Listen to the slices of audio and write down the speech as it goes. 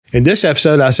In this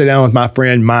episode, I sit down with my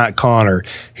friend Mike Connor.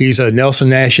 He's a Nelson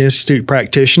Nash Institute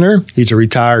practitioner. He's a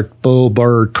retired full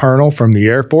bird colonel from the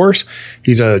Air Force.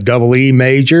 He's a double E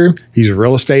major. He's a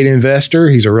real estate investor.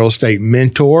 He's a real estate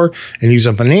mentor, and he's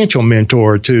a financial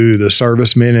mentor to the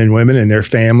servicemen and women and their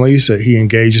families that he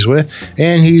engages with.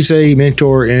 And he's a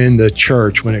mentor in the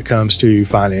church when it comes to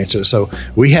finances. So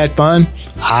we had fun.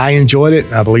 I enjoyed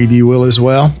it. I believe you will as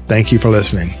well. Thank you for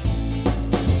listening.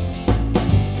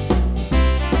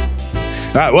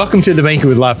 All right, welcome to the Banking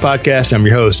with Life podcast. I'm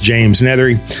your host, James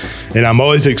Nethery, and I'm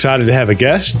always excited to have a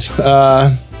guest,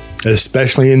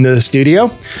 especially in the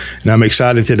studio. And I'm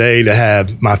excited today to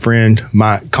have my friend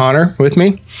Mike Connor with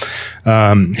me.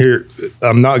 Here,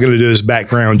 I'm not going to do his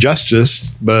background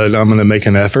justice, but I'm going to make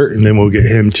an effort, and then we'll get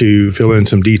him to fill in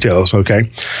some details,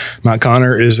 okay? Mike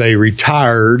Connor is a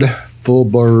retired full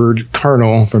bird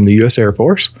colonel from the U.S. Air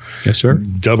Force. Yes, sir.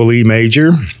 Double E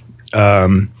major,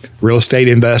 real estate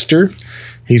investor.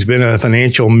 He's been a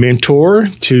financial mentor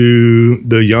to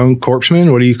the young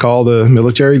corpsmen. What do you call the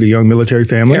military? The young military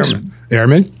families?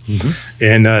 Airmen. Mm-hmm.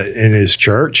 And in his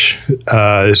church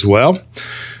as well.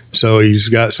 So he's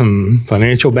got some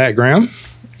financial background,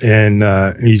 and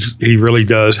he really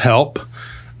does help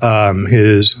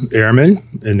his airmen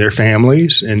and their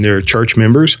families and their church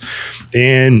members,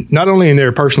 and not only in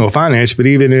their personal finance, but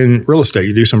even in real estate.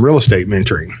 You do some real estate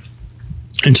mentoring.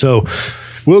 And so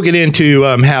we'll get into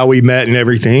how we met and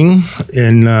everything,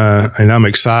 and I'm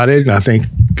excited. I think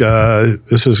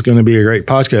this is going to be a great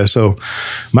podcast. So,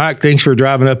 Mike, thanks for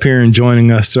driving up here and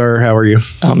joining us, sir. How are you?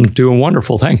 I'm doing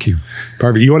wonderful, thank you.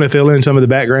 Perfect. You want to fill in some of the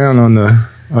background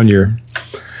on your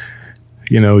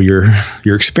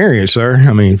experience, sir?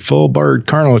 I mean, full bird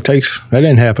colonel. That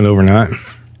didn't happen overnight.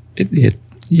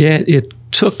 It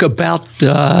took about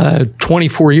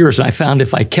 24 years. I found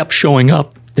if I kept showing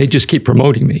up, they just keep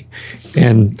promoting me,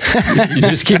 and you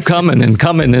just keep coming, and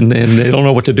they don't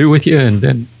know what to do with you, and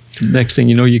then next thing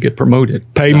you know, you get promoted.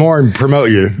 Pay more and promote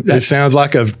you. That sounds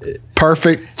like a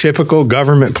perfect, typical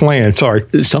government plan. Sorry.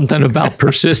 Something about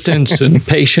persistence and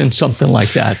patience, something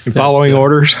like that. And following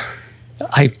orders?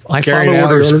 I follow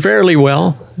orders fairly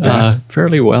well. I'm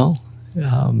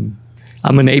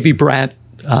a Navy brat,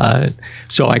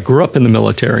 so I grew up in the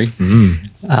military.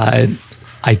 Mm.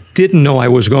 I didn't know I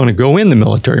was going to go in the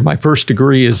military. My first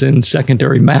degree is in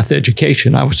secondary math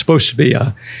education. I was supposed to be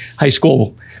a high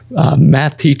school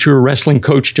math teacher, wrestling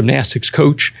coach, gymnastics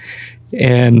coach.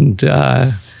 And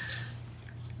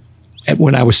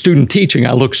when I was student teaching,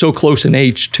 I looked so close in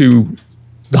age to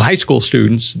the high school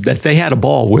students that they had a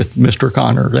ball with Mr.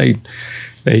 Connor.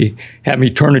 They had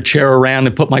me turn a chair around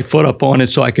and put my foot up on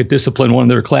it so I could discipline one of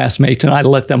their classmates, and I'd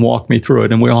let them walk me through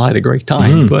it, and we all had a great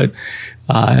time. Mm-hmm. But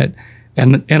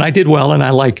and I did well, and I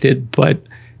liked it, but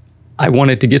I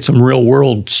wanted to get some real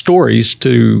world stories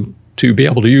to be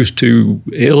able to use to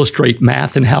illustrate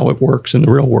math and how it works in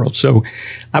the real world. So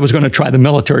I was going to try the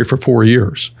military for 4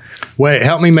 years. Wait,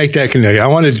 help me make that connection. I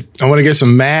want to get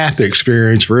some math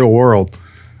experience, real world.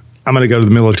 I'm going to go to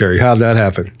the military. How'd that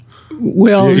happen?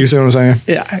 Well, you see what I'm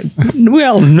saying?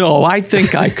 Well, no, I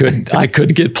think I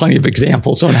could get plenty of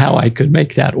examples on how I could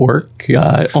make that work,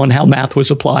 on how math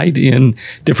was applied in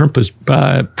different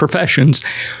professions.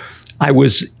 I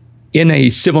was in a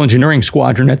civil engineering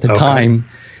squadron at the time.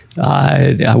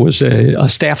 I was a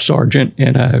staff sergeant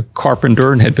and a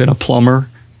carpenter, and had been a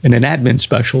plumber and an admin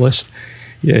specialist.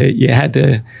 You had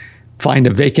to find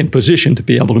a vacant position to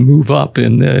be able to move up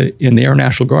in the Air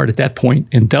National Guard at that point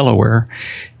in Delaware.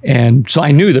 And so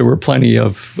I knew there were plenty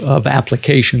of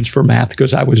applications for math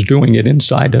because I was doing it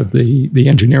inside of the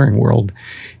engineering world.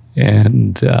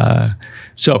 And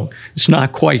so it's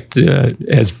not quite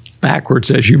as backwards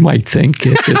as you might think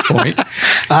at this point.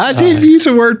 I did use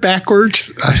the word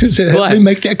backwards to help me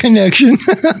make that connection.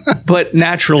 But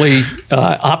naturally,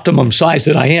 optimum size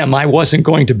that I am, I wasn't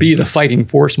going to be the fighting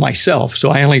force myself. So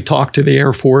I only talked to the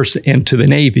Air Force and to the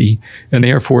Navy. And the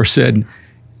Air Force said,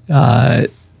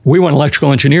 we want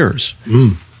electrical engineers.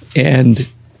 Mm. And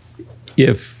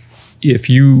if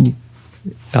you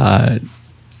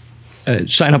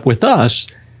sign up with us,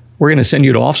 we're going to send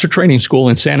you to officer training school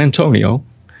in San Antonio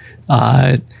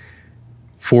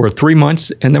for 3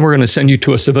 months, and then we're going to send you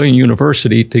to a civilian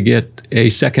university to get a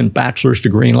second bachelor's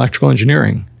degree in electrical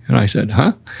engineering. And I said,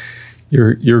 huh?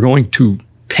 You're going to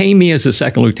pay me as a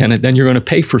second lieutenant, then you're going to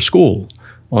pay for school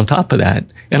on top of that.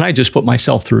 And I just put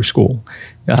myself through school,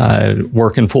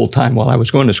 working full time while I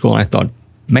was going to school. And I thought,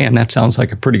 man, that sounds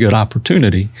like a pretty good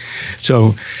opportunity.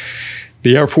 So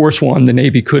the Air Force won, the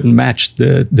Navy couldn't match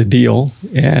the deal.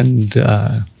 And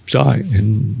so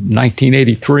in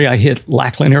 1983, I hit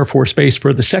Lackland Air Force Base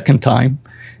for the second time.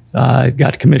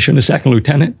 got commissioned as second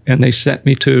lieutenant, and they sent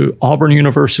me to Auburn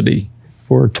University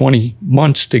for 20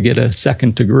 months to get a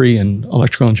second degree in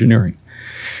electrical engineering.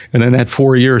 And then that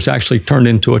 4 years actually turned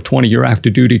into a 20-year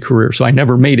active duty career. So I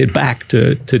never made it back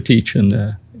to teach in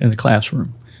the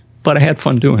classroom, but I had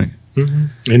fun doing it.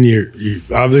 Mm-hmm. And you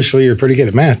obviously you're pretty good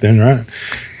at math then, right?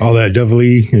 All that double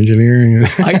E engineering.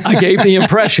 I gave the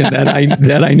impression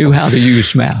that I knew how to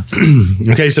use math.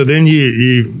 Okay, so then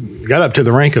you got up to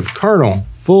the rank of colonel,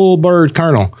 full bird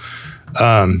colonel.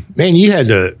 Man, you had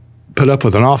to put up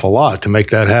with an awful lot to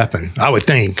make that happen, I would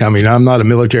think. I mean, I'm not a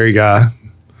military guy.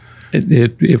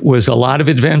 It was a lot of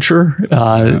adventure,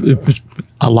 it was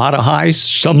a lot of highs,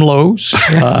 some lows,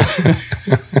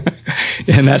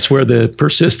 and that's where the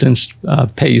persistence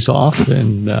pays off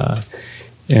and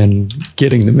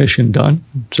getting the mission done.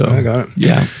 So I got it.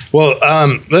 Yeah. Well,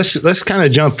 let's kind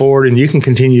of jump forward, and you can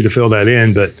continue to fill that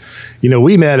in. But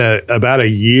we met about a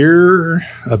year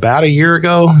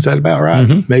ago. Is that about right?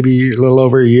 Mm-hmm. Maybe a little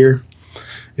over a year.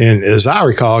 And as I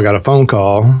recall, I got a phone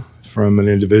call from an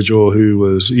individual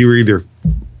you were either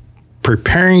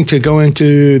preparing to go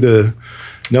into the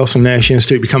Nelson Nash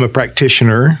Institute, become a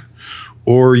practitioner,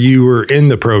 or you were in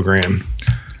the program.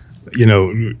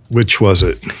 Which was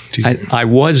it? I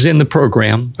was in the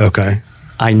program. Okay.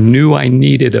 I knew I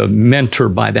needed a mentor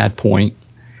by that point,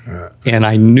 and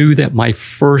I knew that my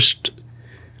first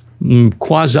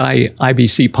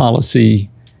quasi-IBC policy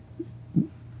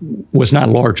was not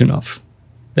large enough.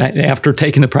 That after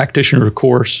taking the practitioner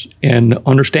course and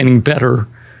understanding better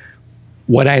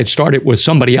what I had started with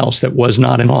somebody else that was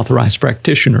not an authorized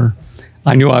practitioner,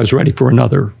 I knew I was ready for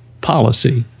another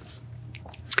policy.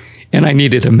 And I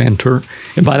needed a mentor.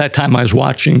 And by that time, I was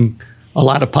watching a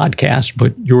lot of podcasts,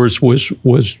 but yours was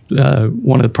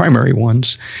one of the primary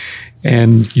ones.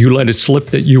 And you let it slip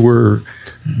that you were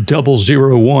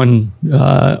 001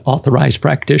 authorized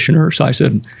practitioner. So I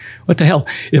said, what the hell?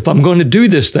 If I'm going to do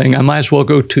this thing, I might as well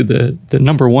go to the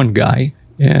number one guy.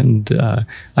 And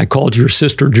I called your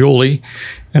sister, Julie,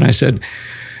 and I said,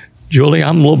 Julie,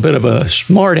 I'm a little bit of a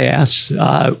smart ass.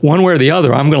 One way or the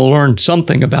other, I'm going to learn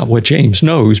something about what James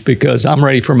knows because I'm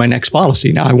ready for my next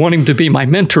policy. Now, I want him to be my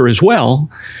mentor as well,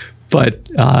 but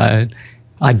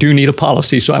I do need a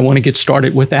policy, so I want to get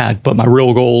started with that. But my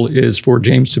real goal is for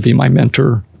James to be my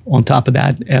mentor on top of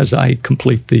that as I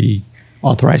complete the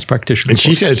authorized practitioner. And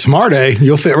she said, smart,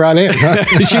 you'll fit right in. Huh?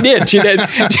 She did.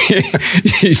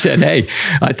 She said, hey,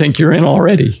 I think you're in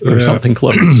already, or something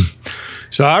close.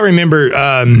 So I remember,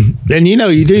 and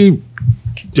you do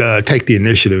take the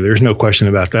initiative. There's no question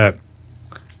about that.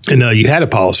 And you had a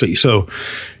policy. So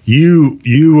you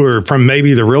were from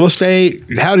maybe the real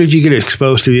estate. How did you get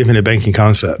exposed to the infinite banking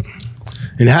concept?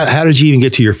 And how did you even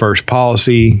get to your first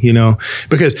policy?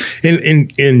 Because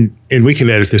and we can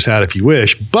edit this out if you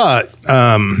wish, but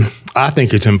I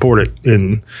think it's important.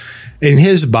 And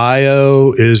his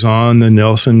bio is on the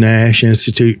Nelson Nash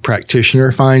Institute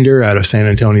Practitioner Finder out of San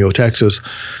Antonio, Texas.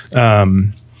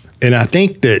 And I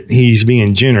think that he's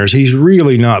being generous. He's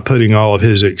really not putting all of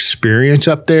his experience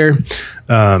up there.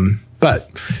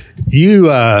 But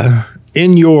you,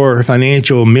 in your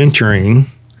financial mentoring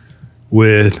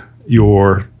with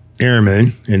your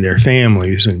airmen and their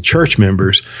families and church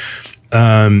members,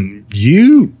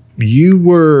 you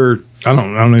were, I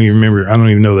don't even remember, I don't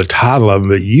even know the title of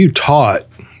them, but you taught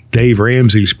Dave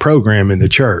Ramsey's program in the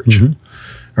church.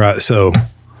 Mm-hmm. Right. So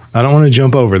I don't want to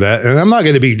jump over that. And I'm not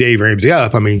going to beat Dave Ramsey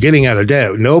up. I mean, getting out of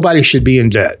debt. Nobody should be in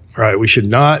debt, right? We should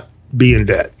not be in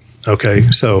debt. Okay.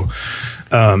 So,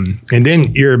 and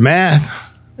then you're a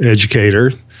math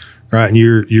educator, right? And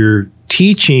you're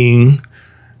teaching,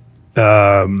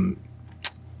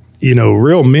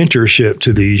 real mentorship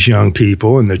to these young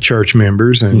people and the church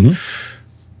members. And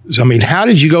so, I mean, how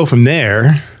did you go from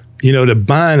there, to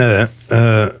buying a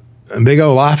big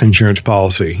old life insurance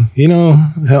policy?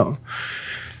 Hell.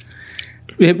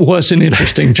 It was an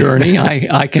interesting journey.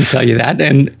 I can tell you that.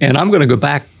 And I'm going to go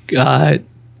back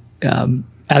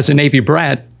as a Navy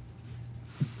brat.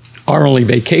 Our only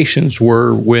vacations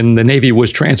were when the Navy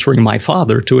was transferring my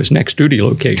father to his next duty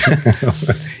location.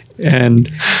 And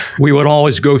we would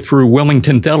always go through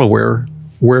Wilmington, Delaware,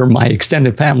 where my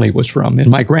extended family was from.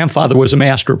 And my grandfather was a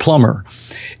master plumber.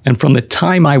 And from the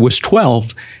time I was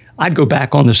 12, I'd go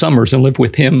back on the summers and live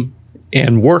with him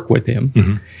and work with him.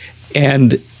 Mm-hmm.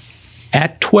 And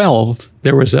at 12,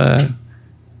 there was a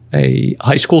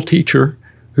high school teacher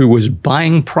who was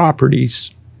buying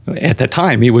properties. At the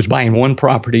time, he was buying one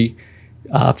property,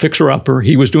 fixer-upper.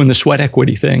 He was doing the sweat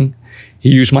equity thing. He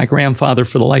used my grandfather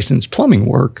for the licensed plumbing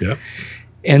work. Yep.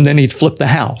 And then he'd flip the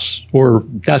house, or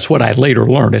that's what I later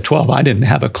learned at 12. I didn't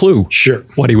have a clue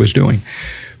what he was doing.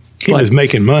 He was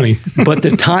making money. But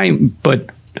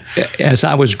as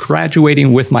I was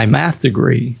graduating with my math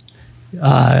degree,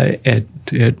 I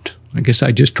guess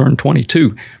I just turned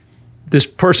 22, this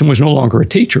person was no longer a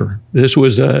teacher. This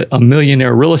was a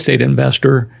millionaire real estate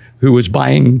investor who was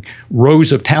buying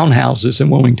rows of townhouses in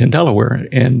Wilmington, Delaware,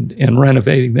 and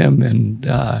renovating them. And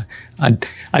I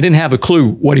didn't have a clue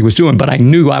what he was doing, but I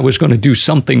knew I was going to do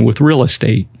something with real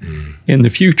estate in the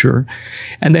future.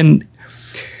 And then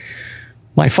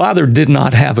my father did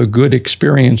not have a good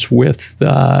experience with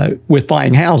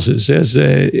buying houses. As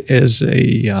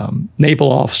a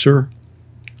naval officer,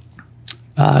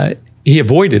 he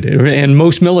avoided it. And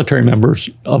most military members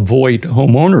avoid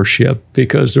home ownership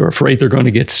because they're afraid they're going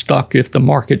to get stuck if the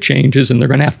market changes and they're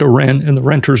going to have to rent and the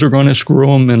renters are going to screw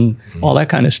them and all that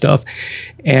kind of stuff.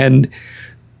 And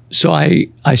so I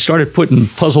started putting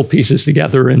puzzle pieces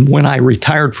together. And when I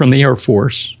retired from the Air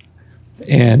Force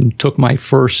and took my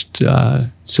first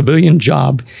civilian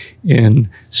job in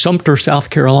Sumter, South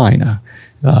Carolina,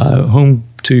 home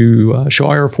to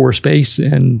Shaw Air Force Base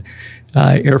and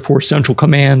Air Force Central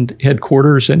Command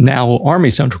headquarters, and now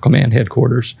Army Central Command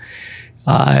headquarters.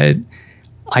 I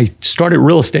started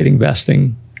real estate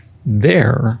investing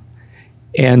there,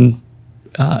 and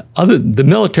the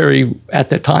military at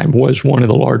that time was one of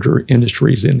the larger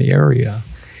industries in the area,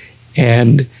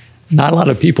 and not a lot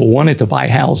of people wanted to buy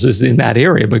houses in that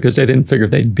area because they didn't figure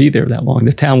they'd be there that long.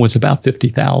 The town was about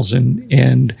 50,000,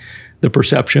 and the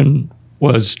perception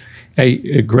was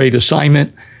a great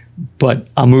assignment, but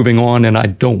I'm moving on and I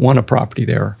don't want a property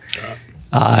there.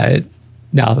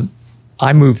 Now,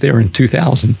 I moved there in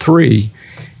 2003,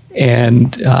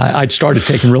 and I'd started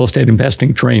taking real estate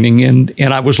investing training,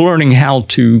 and I was learning how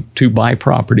to buy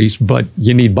properties, but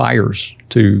you need buyers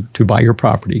to buy your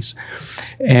properties.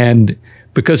 And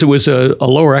because it was a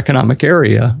lower economic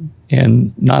area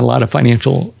and not a lot of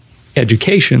financial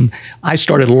education, I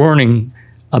started learning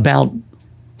about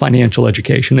financial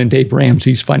education, and Dave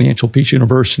Ramsey's Financial Peace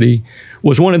University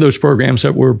was one of those programs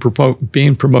that were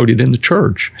being promoted in the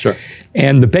church. Sure.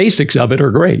 And the basics of it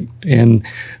are great. And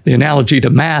the analogy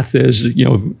to math is,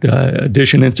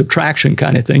 addition and subtraction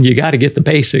kind of thing. You got to get the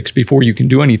basics before you can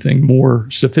do anything more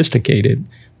sophisticated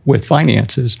with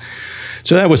finances.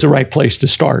 So that was the right place to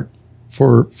start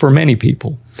for many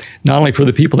people, not only for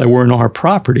the people that were in our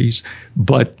properties,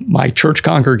 but my church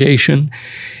congregation.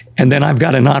 And then I've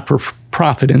got a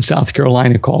not-for-profit in South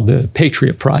Carolina called the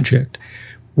Patriot Project,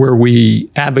 where we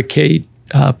advocate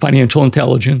financial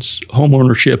intelligence, home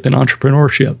ownership, and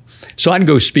entrepreneurship. So I'd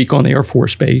go speak on the Air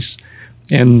Force Base,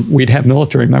 and we'd have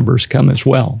military members come as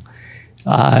well.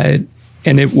 And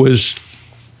it was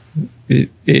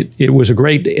a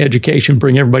great education,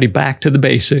 bring everybody back to the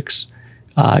basics,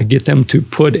 get them to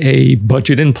put a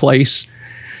budget in place.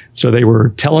 So they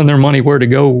were telling their money where to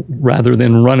go rather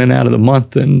than running out of the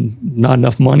month and not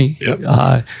enough money.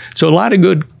 Yep. So a lot of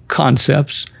good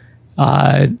concepts.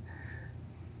 And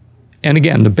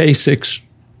again, the basics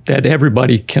that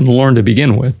everybody can learn to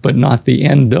begin with, but not the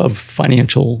end of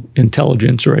financial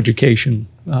intelligence or education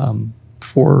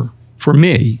for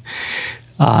me.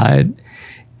 And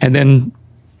then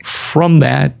from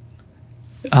that,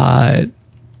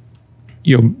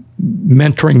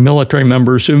 mentoring military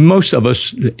members, who most of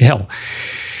us,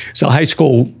 as a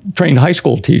trained high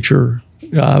school teacher,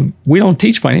 we don't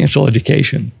teach financial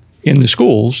education in the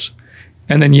schools.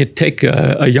 And then you take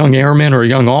a young airman or a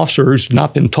young officer who's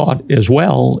not been taught as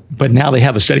well, but now they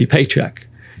have a steady paycheck.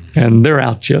 And they're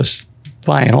out just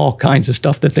buying all kinds of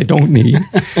stuff that they don't need.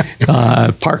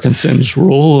 Parkinson's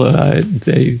rule,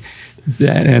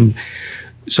 and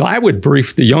so I would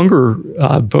brief the younger,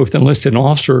 both enlisted and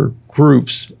officer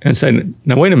groups and say,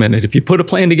 now, wait a minute, if you put a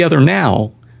plan together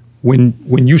now,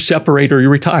 when you separate or you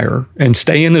retire, and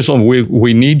stay in as long,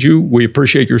 we need you, we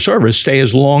appreciate your service, stay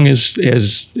as long as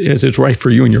it's right for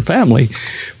you and your family.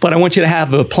 But I want you to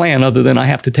have a plan other than I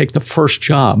have to take the first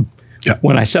job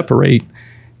when I separate,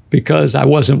 because I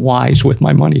wasn't wise with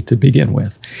my money to begin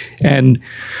with. And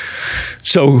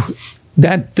so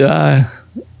that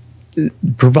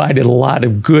provided a lot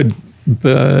of good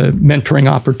mentoring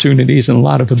opportunities and a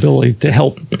lot of ability to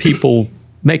help people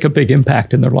make a big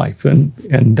impact in their life. And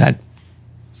that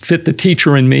fit the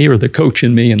teacher in me or the coach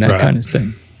in me and that kind of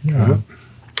thing.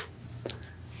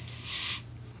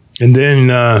 And then,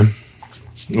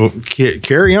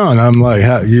 carry on. I'm like,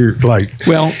 how you're like,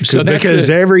 well, so that's because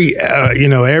every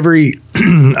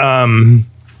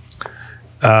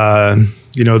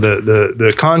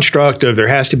the construct of there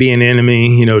has to be an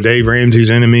enemy. Dave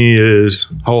Ramsey's enemy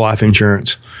is whole life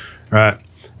insurance, right?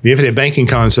 The infinite banking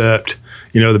concept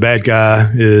the bad guy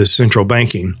is central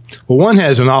banking. Well, one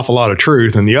has an awful lot of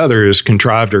truth and the other is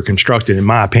contrived or constructed, in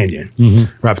my opinion.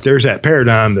 Right. But there's that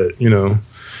paradigm that,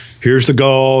 here's the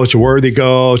goal. It's a worthy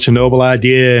goal. It's a noble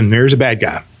idea. And there's a bad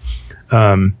guy.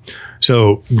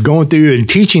 So going through and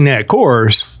teaching that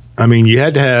course, you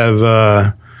had to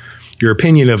have your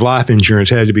opinion of life insurance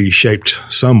had to be shaped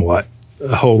somewhat.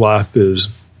 A whole life is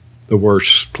the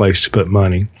worst place to put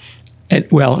money. And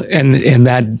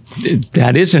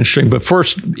that is interesting. But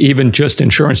first, even just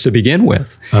insurance to begin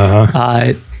with,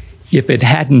 if it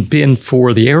hadn't been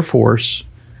for the Air Force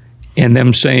and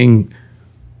them saying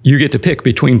you get to pick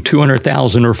between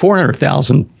 $200,000 or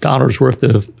 $400,000 worth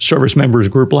of service members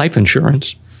group life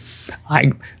insurance,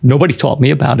 nobody taught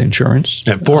me about insurance.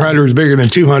 And 400 is bigger than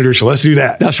 200, so let's do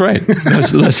that. That's right.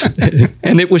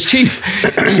 And it was cheap.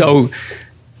 So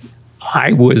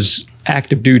I was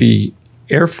active duty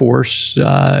Air Force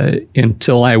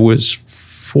until I was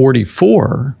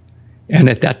 44. And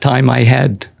at that time, I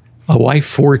had a wife,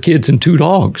 4 kids, and 2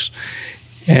 dogs.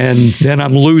 And then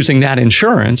I'm losing that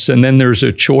insurance. And then there's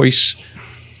a choice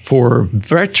for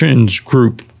veterans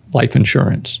group life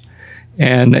insurance.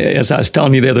 And as I was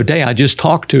telling you the other day, I just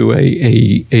talked to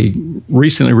a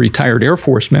recently retired Air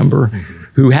Force member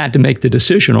who had to make the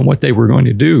decision on what they were going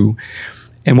to do.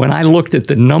 And when I looked at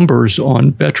the numbers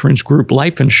on veterans group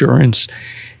life insurance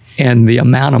and the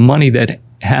amount of money that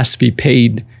has to be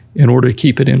paid in order to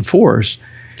keep it in force,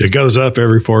 it goes up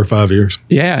every 4 or 5 years.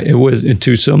 Yeah, it was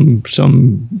into some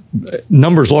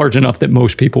numbers large enough that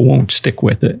most people won't stick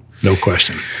with it. No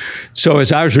question. So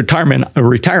as I was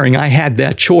retiring, I had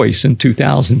that choice in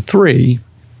 2003.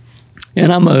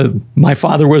 And my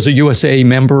father was a USAA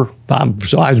member,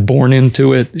 so I was born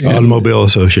into it. Automobile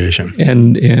Association.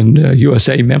 And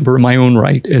USAA member in my own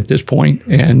right at this point.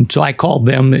 And so I called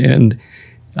them and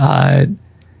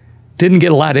didn't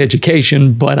get a lot of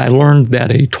education, but I learned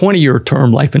that a 20-year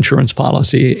term life insurance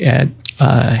policy at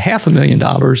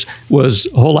 $500,000 was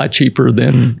a whole lot cheaper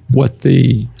than what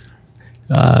the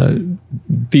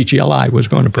VGLI was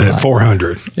going to provide. At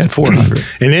 400. At 400.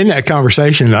 And in that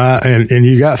conversation, and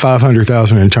you got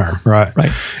 500,000 in term, right?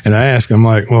 Right. And I asked him,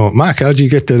 like, well, Mike, how'd you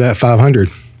get to that 500?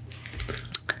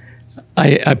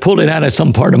 I pulled it out of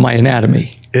some part of my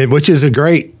anatomy. Which is a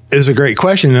great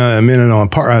question.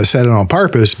 I said it on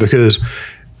purpose because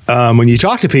when you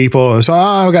talk to people, it's,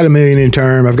 I've got $1 million in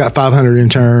term, I've got 500 in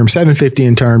term, 750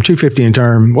 in term, 250 in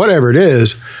term, whatever it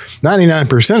is.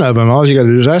 99% of them, all you got to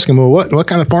do is ask them, well, what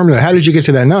kind of formula? How did you get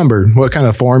to that number? What kind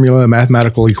of formula,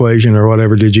 mathematical equation, or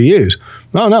whatever did you use?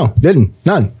 No, didn't.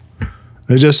 None.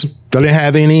 It just, I didn't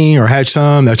have any or had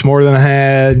some. That's more than I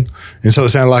had. And so it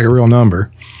sounded like a real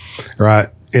number, right?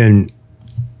 And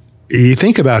you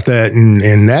think about that,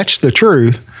 and that's the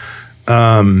truth.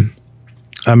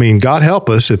 God help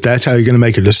us if that's how you're going to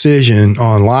make a decision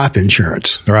on life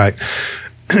insurance, right?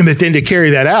 But then to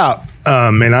carry that out,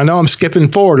 and I know I'm skipping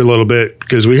forward a little bit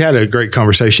because we had a great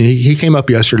conversation. He came up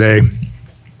yesterday,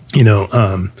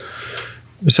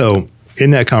 so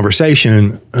in that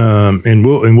conversation, and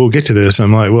we'll get to this.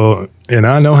 I'm like, well, and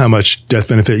I know how much death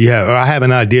benefit you have, or I have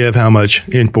an idea of how much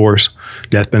in-force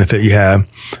death benefit you have,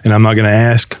 and I'm not going to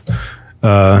ask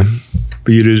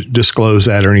for you to disclose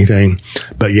that or anything,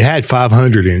 but you had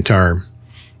 500 in term.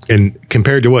 And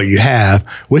compared to what you have,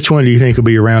 which one do you think will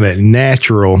be around at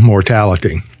natural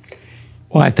mortality?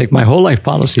 Well, I think my whole life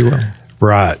policy will.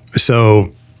 Right.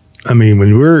 So,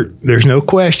 there's no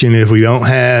question if we don't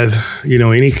have,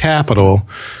 any capital,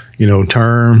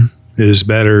 term is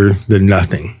better than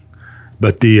nothing.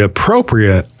 But the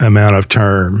appropriate amount of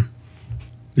term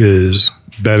is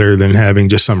better than having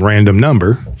just some random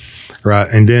number, right?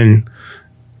 And then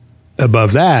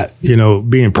above that,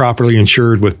 being properly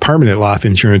insured with permanent life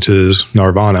insurance is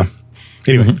nirvana.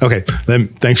 Anyway, okay.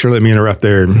 Thanks for letting me interrupt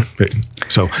there.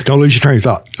 So don't lose your train of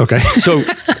thought. Okay.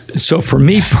 So for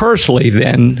me personally,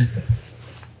 then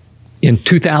in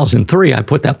 2003, I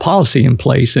put that policy in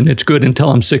place, and it's good until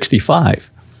I'm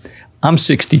 65. I'm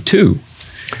 62.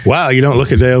 Wow, you don't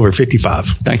look a day over 55.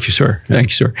 Thank you, sir. Yeah. Thank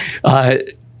you, sir.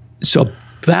 So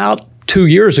about 2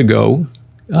 years ago,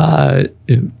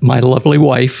 my lovely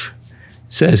wife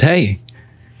says, "Hey,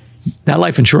 that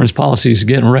life insurance policy is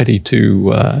getting ready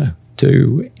to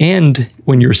end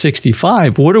when you're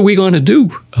 65. What are we going to do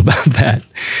about that?"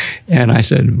 And I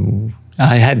said,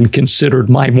 I hadn't considered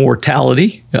my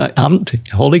mortality.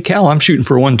 Holy cow, I'm shooting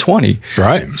for 120.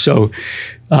 Right. So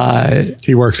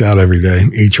he works out every day.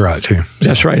 Eats right too. So.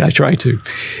 That's right. I try to.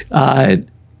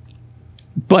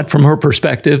 But from her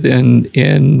perspective,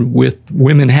 and with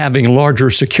women having larger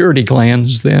security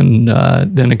glands than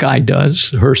a guy does,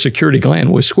 her security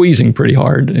gland was squeezing pretty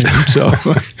hard. And so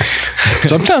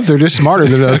Sometimes they're just smarter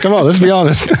than us. Come on, let's be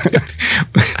honest.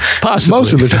 Possibly.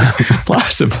 Most of the time.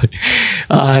 Possibly.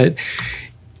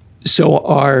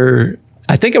 So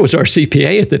I think it was our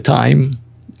CPA at the time,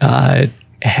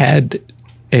 had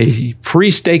a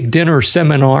free steak dinner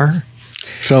seminar.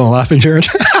 Selling life insurance?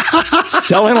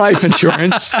 Selling life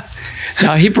insurance.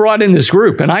 Now, he brought in this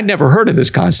group, and I'd never heard of this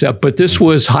concept, but this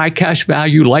was high cash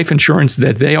value life insurance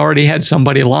that they already had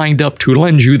somebody lined up to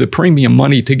lend you the premium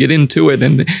money to get into it,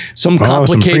 and some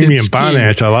complicated some premium scheme.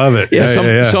 Finance. I love it.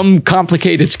 Yeah, some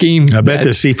complicated scheme. I bet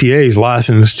the CPA is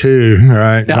licensed too,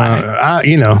 right?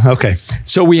 Okay.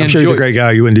 So I'm sure he's a great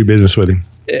guy. You wouldn't do business with him.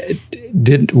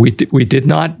 We did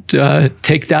not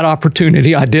take that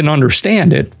opportunity. I didn't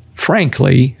understand it,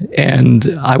 frankly,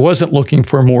 and I wasn't looking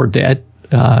for more debt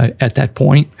at that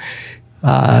point.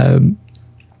 But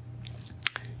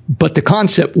the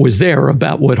concept was there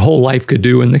about what whole life could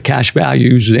do and the cash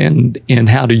values and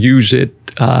how to use it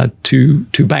to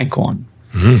bank on.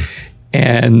 Mm-hmm.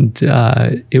 And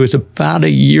it was about a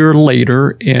year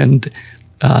later, and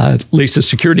Lisa's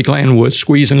security gland was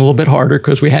squeezing a little bit harder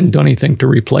because we hadn't done anything to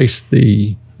replace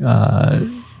the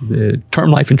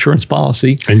term life insurance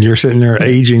policy. And you're sitting there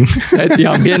aging.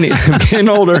 Yeah, I'm getting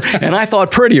older, and I thought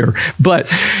prettier, but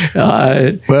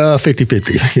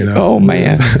 50-50, you know. Oh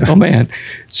man.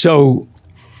 So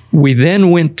we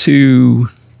then went to,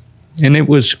 and it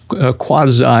was a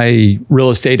quasi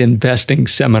real estate investing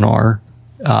seminar,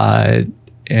 and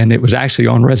it was actually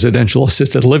on residential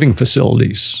assisted living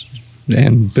facilities.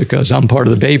 And because I'm part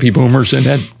of the baby boomers and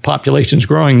that population's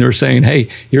growing, they're saying, hey,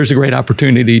 here's a great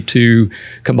opportunity to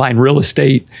combine real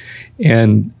estate.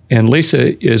 And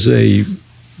Lisa is a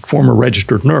former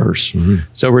registered nurse. Mm-hmm.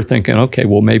 So we're thinking, okay,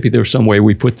 well, maybe there's some way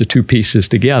we put the two pieces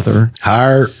together.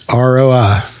 Higher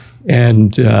ROI.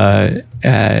 And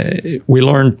we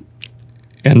learned,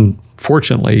 and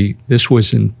fortunately, this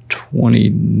was in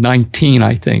 2019,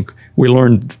 I think, we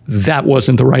learned that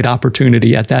wasn't the right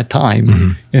opportunity at that time.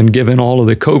 Mm-hmm. And given all of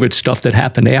the COVID stuff that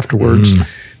happened afterwards,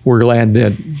 we're glad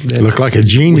that looked like a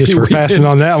genius for passing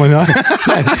on that one. Huh?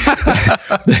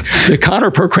 the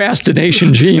counter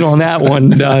procrastination gene on that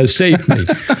one saved me.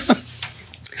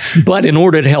 But in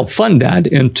order to help fund that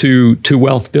and to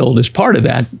wealth build as part of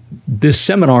that, this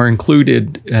seminar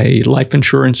included a life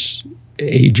insurance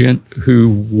agent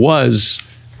who was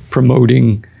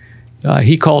promoting,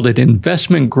 he called it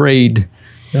investment grade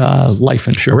life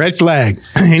insurance. Red flag.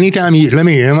 Anytime I'm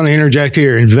going to interject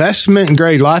here. Investment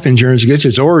grade life insurance gets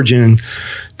its origin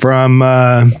from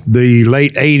the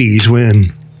late 80s when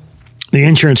the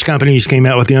insurance companies came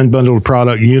out with the unbundled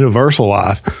product Universal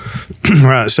Life.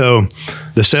 Right. So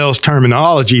the sales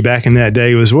terminology back in that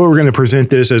day was, well, we're going to present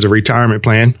this as a retirement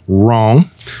plan. Wrong.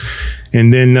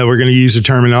 And then we're going to use the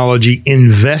terminology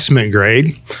investment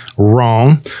grade.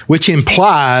 Wrong. Which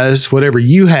implies whatever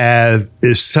you have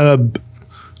is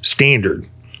substandard,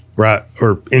 right?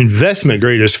 Or investment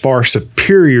grade is far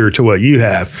superior to what you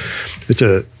have. It's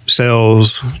a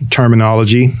sales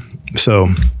terminology. So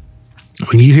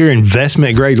when you hear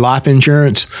investment grade life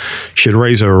insurance, should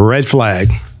raise a red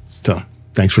flag. So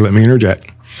thanks for letting me interject.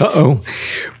 Uh-oh.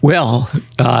 Well,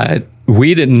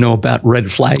 we didn't know about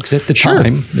red flags at the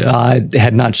time.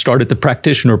 Had not started the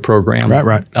practitioner program.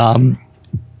 Right.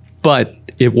 But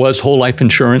it was whole life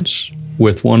insurance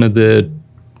with one of the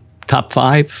top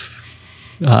 5.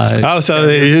 So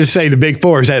they just say the big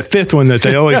 4 is that 5th one that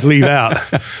they always leave out.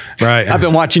 Right. I've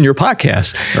been watching your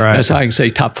podcast. Right. That's how I can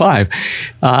say top 5.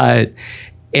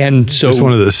 And so it's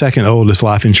one of the second oldest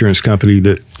life insurance company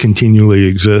that continually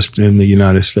exists in the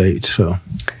United States. So.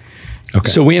 Okay.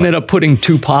 So we ended up putting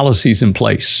 2 policies in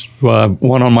place,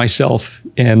 one on myself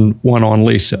and one on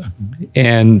Lisa.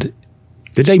 And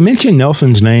did they mention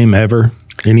Nelson's name ever?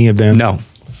 Any of them? No.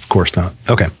 Of course not.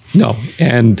 Okay. No.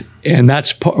 And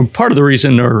that's part of the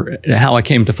reason or how I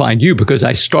came to find you, because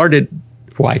I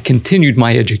continued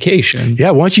my education.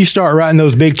 Yeah. Once you start writing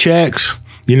those big checks,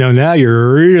 now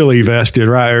you're really vested,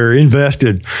 right? Or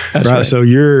invested, right? So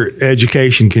your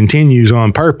education continues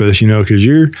on purpose,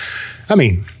 because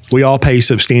we all pay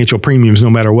substantial premiums no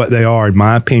matter what they are, in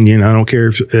my opinion. I don't care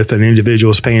if an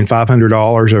individual is paying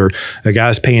 $500 or a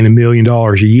guy's paying $1 million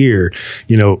a year.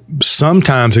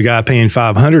 Sometimes a guy paying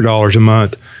 $500 a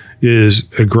month is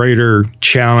a greater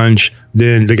challenge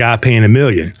than the guy paying $1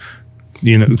 million.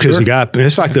 Because the guy,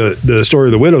 it's like the story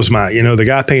of the widow's mite. The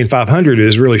guy paying $500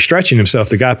 is really stretching himself.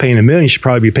 The guy paying $1 million should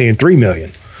probably be paying $3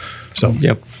 million. So,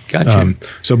 yep. Gotcha.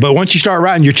 But once you start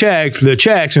writing your checks,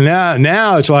 and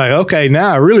now it's like, okay,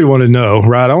 now I really want to know,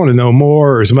 right? I want to know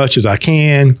more or as much as I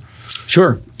can.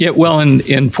 Sure. Yeah. Well,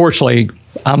 and fortunately,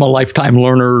 I'm a lifetime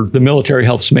learner. The military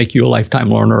helps make you a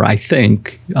lifetime learner, I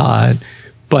think.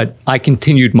 But I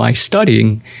continued my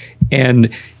studying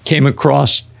and came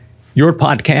across your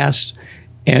podcast.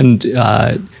 And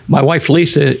my wife,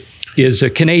 Lisa, is a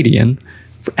Canadian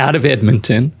out of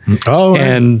Edmonton. Oh,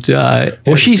 and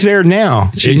well, she's there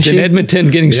now. She's in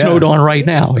Edmonton getting snowed on right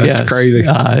now. That's crazy.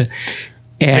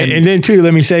 And then too,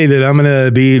 let me say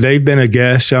that they've been a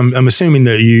guest. I'm assuming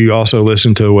that you also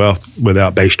listen to Wealth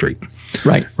Without Bay Street.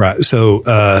 Right.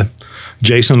 So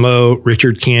Jason Lowe,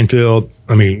 Richard Canfield.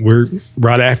 I mean, we're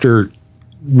right after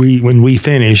when we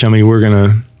finish. I mean,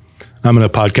 I'm gonna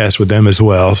podcast with them as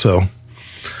well. So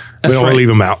we don't want to leave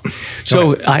them out.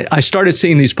 So I started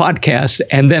seeing these podcasts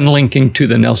and then linking to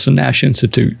the Nelson Nash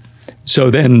Institute. So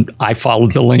then I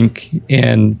followed the link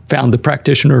and found the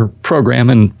practitioner program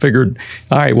and figured,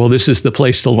 all right, well, this is the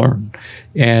place to learn.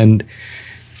 And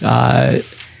I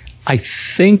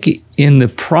think in the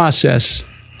process,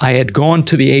 I had gone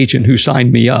to the agent who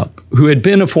signed me up, who had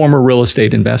been a former real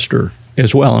estate investor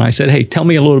as well. And I said, hey, tell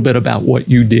me a little bit about what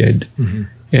you did. Mm-hmm.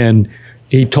 And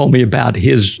he told me about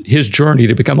his journey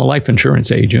to become a life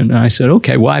insurance agent. And I said,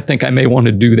 okay, well, I think I may want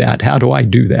to do that. How do I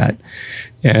do that?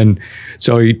 And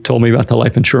so he told me about the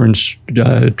life insurance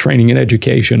training and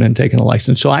education and taking a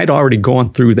license. So I'd already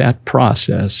gone through that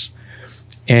process.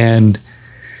 And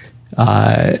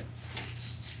at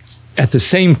the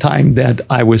same time that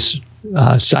I was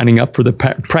signing up for the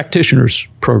practitioners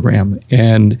program.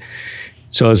 And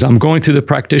so as I'm going through the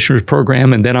practitioners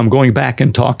program, and then I'm going back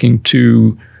and talking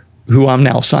to who I'm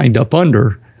now signed up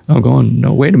under, I'm going,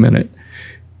 no, wait a minute.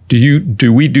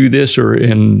 Do we do this?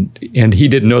 And he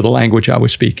didn't know the language I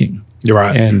was speaking. You're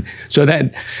right.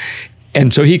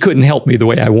 And so he couldn't help me the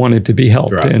way I wanted to be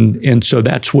helped. Right. And so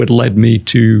that's what led me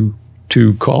to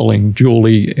calling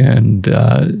Julie and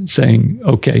saying,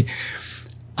 okay,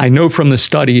 I know from the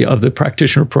study of the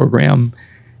practitioner program,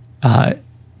 I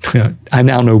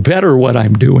now know better what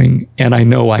I'm doing, and I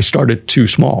know I started too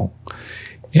small.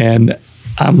 And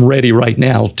I'm ready right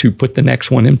now to put the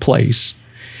next one in place.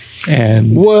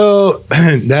 And well,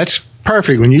 that's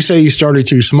perfect. When you say you started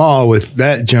too small with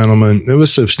that gentleman, it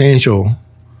was substantial.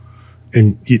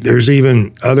 And there's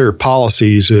even other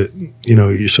policies that,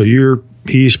 so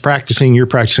he's practicing, you're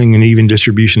practicing an even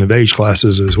distribution of age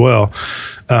classes as well,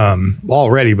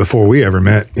 already before we ever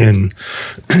met. And,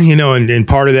 and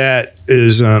part of that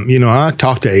is, I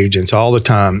talk to agents all the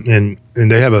time, and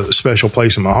they have a special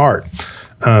place in my heart.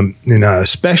 And I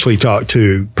especially talk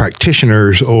to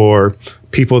practitioners or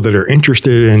people that are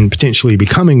interested in potentially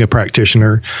becoming a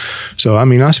practitioner. So, I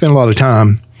mean, I spend a lot of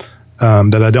time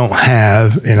that I don't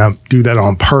have, and I do that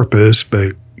on purpose,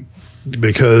 but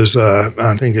because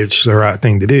I think it's the right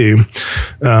thing to do.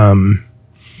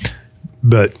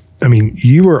 But, I mean,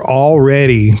 you were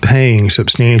already paying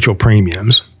substantial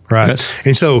premiums. Right. Yes.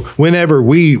 And so whenever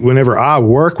I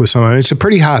work with someone, it's a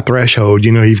pretty high threshold.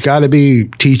 You've got to be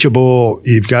teachable,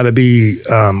 you've got to be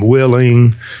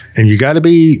willing, and you got to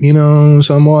be,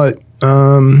 somewhat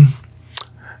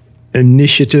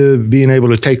initiative, being able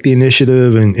to take the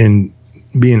initiative and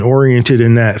being oriented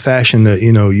in that fashion that,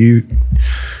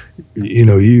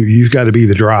 you've got to be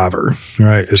the driver,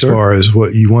 right? As far as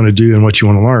what you want to do and what you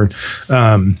want to learn.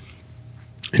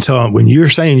 And so when you're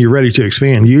saying you're ready to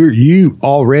expand, you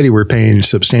already were paying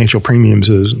substantial premiums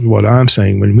is what I'm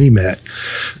saying when we met.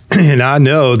 And I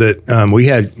know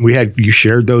that you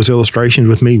shared those illustrations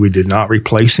with me. We did not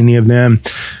replace any of them.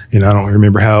 And I don't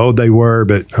remember how old they were,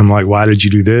 but I'm like, why did you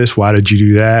do this? Why did you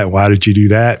do that? Why did you do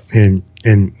that? And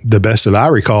the best that I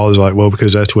recall is like, well,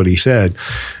 because that's what he said.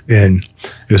 And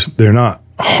they're not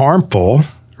harmful,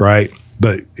 right?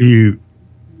 But you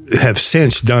have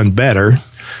since done better.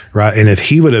 Right. And if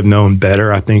he would have known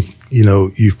better, I think,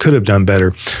 you could have done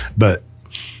better.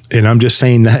 And I'm just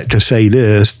saying that to say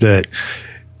this, that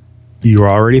you're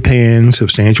already paying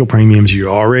substantial premiums. You're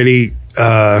already,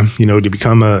 to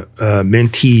become a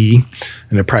mentee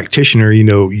and a practitioner,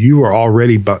 you were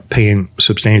already paying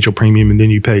substantial premium. And then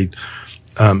you paid,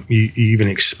 you even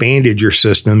expanded your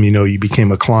system, you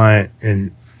became a client.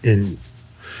 And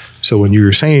so when you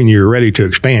were saying you're ready to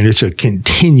expand, it's a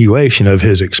continuation of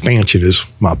his expansion is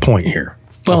my point here.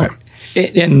 Well,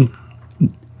 okay. And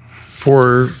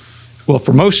for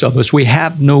most of us, we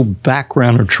have no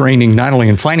background or training, not only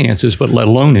in finances, but let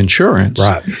alone insurance.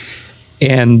 Right.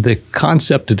 And the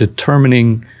concept of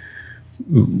determining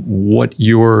what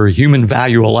your human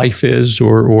value of life is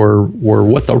or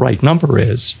what the right number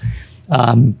is,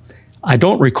 I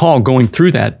don't recall going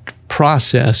through that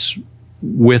process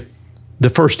with the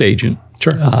first agent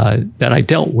that I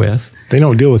dealt with. They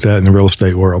don't deal with that in the real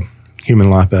estate world,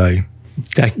 human life value.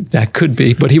 That could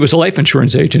be, but he was a life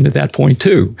insurance agent at that point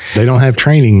too. They don't have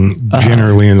training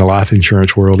generally in the life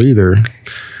insurance world either.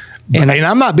 And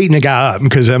I'm not beating the guy up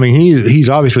because, I mean, he's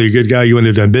obviously a good guy. You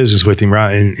wouldn't have done business with him,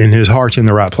 right? And his heart's in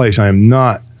the right place. I am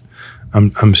not.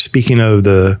 I'm speaking of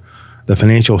the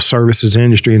financial services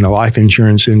industry and the life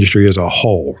insurance industry as a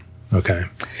whole. Okay.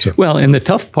 So. Well, and the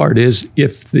tough part is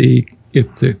if the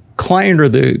client or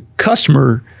the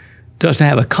customer doesn't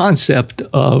have a concept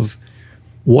of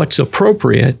what's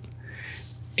appropriate,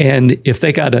 and if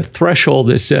they got a threshold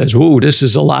that says, "Whoa, this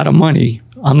is a lot of money.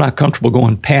 I'm not comfortable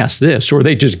going past this," or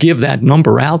they just give that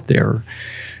number out there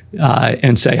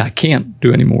and say, "I can't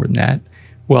do any more than that."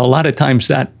 Well, a lot of times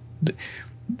that,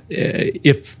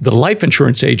 if the life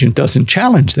insurance agent doesn't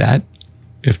challenge that,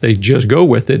 if they just go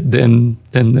with it, then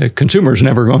the consumer's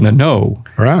never going to know.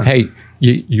 Right. Hey,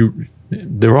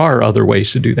 there are other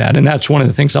ways to do that, and that's one of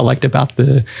the things I liked about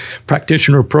the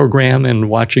practitioner program and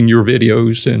watching your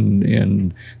videos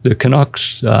and the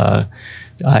Canucks.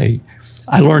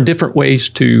 I learned different ways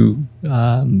to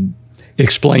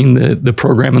explain the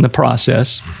program and the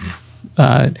process.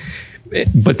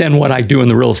 But then what I do in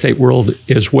the real estate world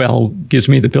as well gives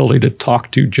me the ability to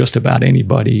talk to just about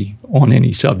anybody on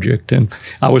any subject. And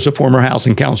I was a former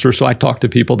housing counselor, so I talk to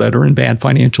people that are in bad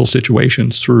financial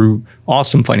situations through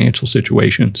awesome financial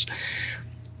situations.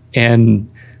 And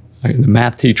the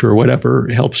math teacher or whatever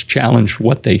helps challenge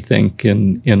what they think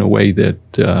in a way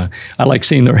that I like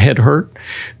seeing their head hurt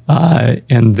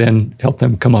and then help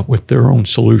them come up with their own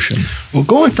solution. Well,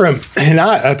 going from, and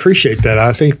I appreciate that.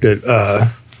 I think that,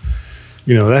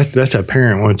 that's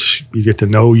apparent once you get to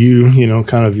know you,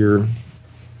 kind of your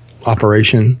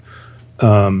operation.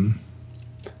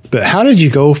 But how did you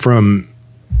go from,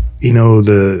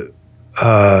 the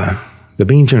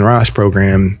beans and rice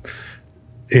program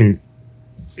and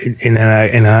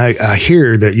I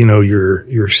hear that,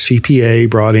 your CPA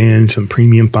brought in some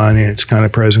premium finance kind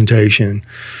of presentation,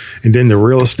 and then the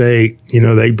real estate,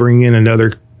 they bring in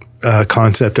another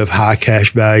concept of high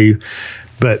cash value,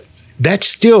 but that's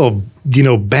still,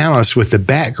 balanced with the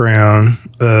background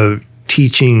of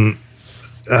teaching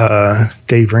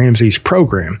Dave Ramsey's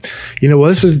program.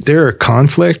 Was there a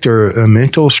conflict or a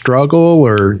mental struggle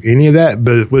or any of that?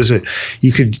 But was it,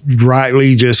 you could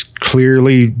rightly just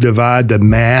clearly divide the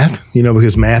math,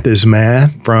 because math is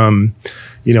math from,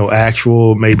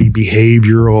 actual maybe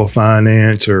behavioral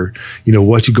finance or,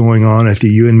 what's going on at the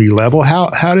you and me level?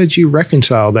 How did you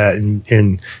reconcile that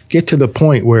and get to the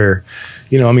point where,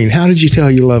 how did you tell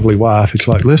your lovely wife? It's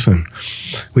like, listen,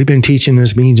 we've been teaching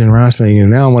this beans and rice thing, and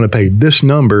now I want to pay this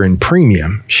number in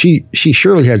premium. She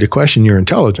surely had to question your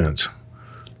intelligence.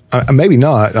 Maybe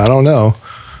not. I don't know.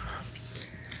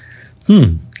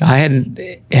 I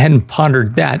hadn't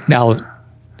pondered that. Now,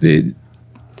 the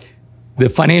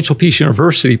Financial Peace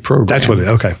University program. That's what it.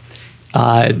 Okay.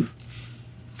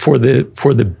 For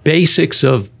the basics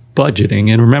of budgeting,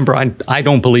 and remember, I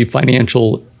don't believe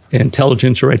financial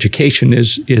intelligence or education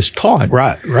is taught.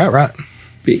 Right.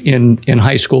 In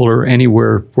high school or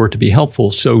anywhere for it to be helpful.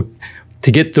 So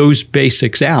to get those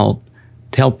basics out,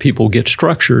 to help people get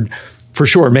structured, for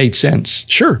sure made sense.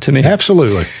 Sure. To me.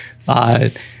 Absolutely.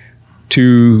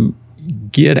 To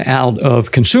get out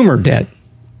of consumer debt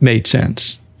made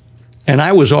sense. And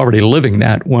I was already living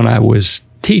that when I was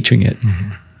teaching it.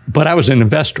 Mm-hmm. But I was an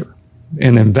investor.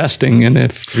 And investing,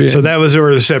 and so that was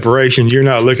where the separation. You're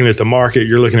not looking at the market;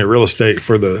 you're looking at real estate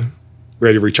for the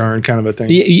rate of return kind of a thing.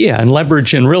 Yeah, and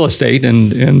leverage in real estate,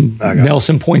 and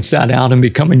Nelson points that out in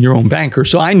becoming your own banker.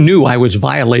 So I knew I was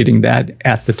violating that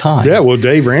at the time. Yeah, well,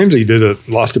 Dave Ramsey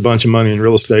lost a bunch of money in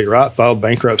real estate, right? Filed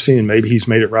bankruptcy, and maybe he's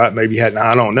made it right, maybe he hadn't.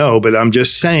 I don't know, but I'm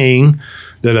just saying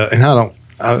that, and I don't.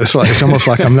 It's almost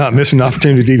like I'm not missing an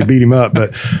opportunity to beat him up, but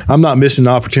I'm not missing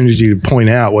an opportunity to point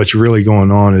out what's really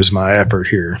going on is my effort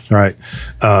here, right?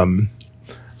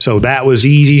 So that was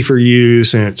easy for you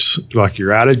since like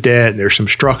you're out of debt. There's some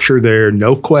structure there.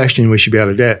 No question we should be out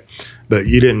of debt. But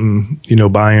you didn't,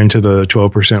 buy into the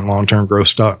 12% long-term growth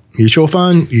stock mutual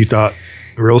fund. You thought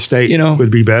real estate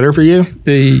would be better for you?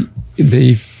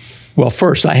 Well,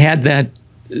 first I had that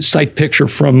sight picture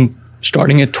from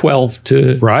starting at 12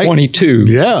 to 22.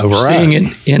 Yeah, right. Seeing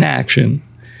it in action.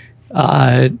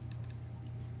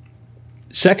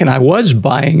 Second, I was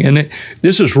buying, and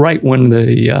this is right when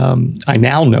I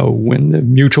now know when the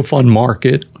mutual fund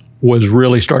market was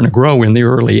really starting to grow in the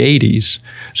early 80s.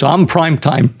 So I'm prime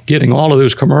time getting all of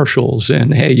those commercials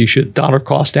and, hey, you should dollar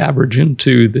cost average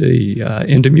into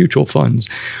mutual funds.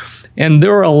 And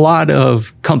there are a lot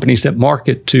of companies that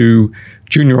market to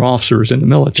junior officers in the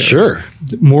military. Sure.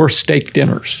 More steak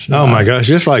dinners. Oh my gosh,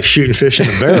 just like shooting fish in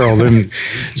a barrel. Then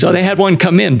So they had one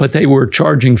come in, but they were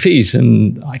charging fees.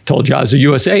 And I told you I was a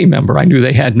USA member. I knew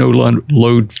they had no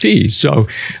load fees. So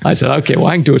I said, okay, well,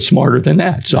 I can do it smarter than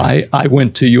that. So I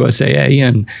went to USAA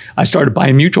and I started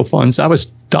buying mutual funds. I was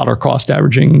dollar cost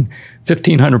averaging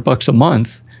 $1,500 a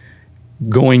month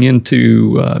going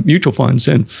into mutual funds.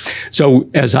 And so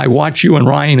as I watch you and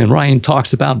Ryan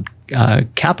talks about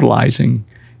capitalizing,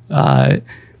 I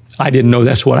didn't know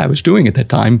that's what I was doing at the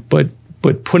time, but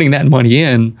putting that money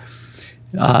in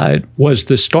was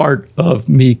the start of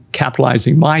me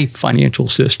capitalizing my financial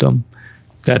system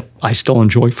that I still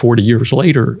enjoy 40 years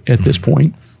later at this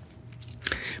point.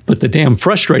 But the damn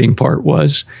frustrating part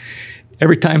was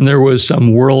every time there was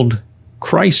some world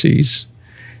crises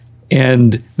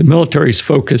and the military's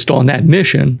focused on that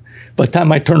mission, by the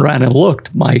time I turned around and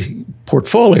looked, my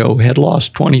portfolio had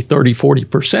lost 20, 30,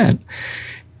 40%.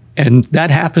 And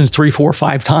that happens 3, 4,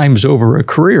 5 times over a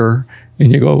career.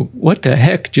 And you go, what the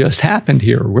heck just happened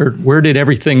here? Where did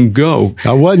everything go?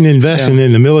 I wasn't investing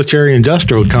in the military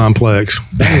industrial complex.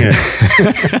 Dang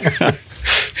it.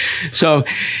 So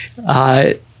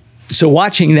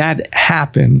watching that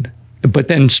happen, but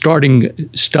then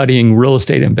studying real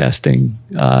estate investing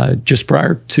just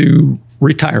prior to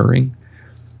retiring,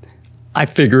 I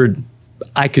figured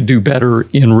I could do better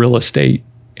in real estate,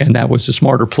 and that was a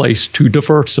smarter place to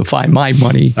diversify my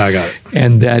money. I got it.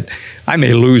 And that I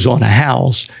may lose on a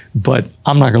house, but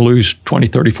I'm not going to lose 20,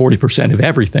 30, 40% of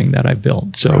everything that I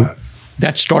built. So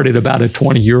that started about a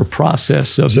 20-year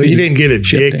process of. So you didn't get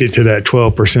addicted to that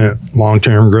 12%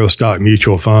 long-term growth stock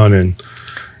mutual fund and,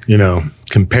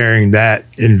 comparing that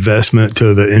investment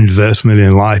to the investment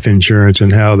in life insurance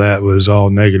and how that was all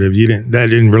negative. That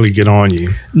didn't really get on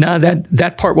you. No,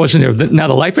 that part wasn't there. Now,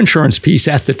 the life insurance piece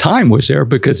at the time was there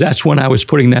because that's when I was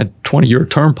putting that 20-year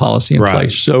term policy in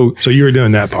place. So you were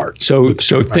doing that part. So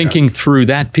thinking through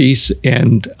that piece,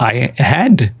 and I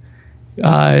had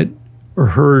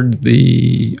heard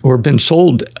been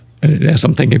sold, as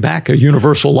I'm thinking back, a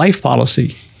universal life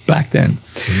policy back then.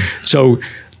 Mm-hmm. So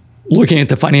looking at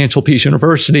the Financial Peace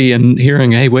University and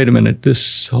hearing, hey, wait a minute,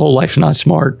 this whole life's not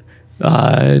smart.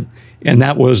 And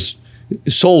that was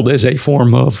sold as a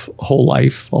form of whole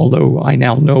life, although I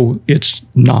now know it's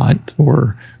not,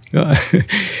 or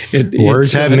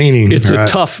words have meaning. It's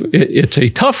a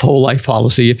tough whole life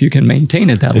policy if you can maintain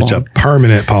it that long. It's a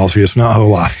permanent policy. It's not whole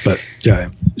life, but yeah.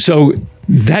 So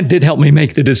that did help me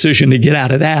make the decision to get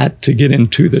out of that to get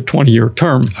into the 20-year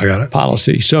term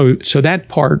policy. So that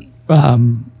part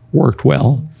worked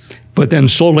well. But then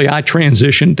slowly I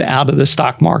transitioned out of the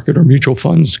stock market or mutual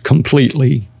funds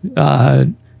completely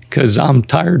because I'm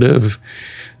tired of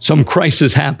some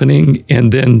crisis happening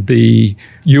and then the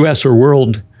U.S. or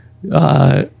world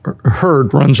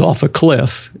herd runs off a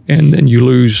cliff and then you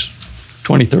lose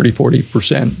 20, 30,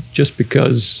 40% just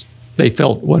because they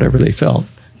felt whatever they felt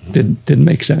didn't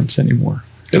make sense anymore.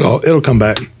 It'll come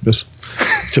back.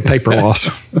 It's a paper loss.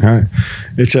 Right.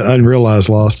 It's an unrealized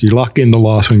loss. You lock in the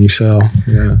loss when you sell.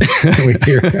 Yeah.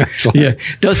 Yeah.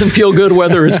 Doesn't feel good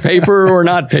whether it's paper or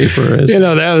not paper.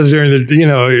 That was during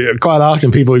the, quite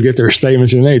often people would get their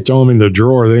statements and they throw them in the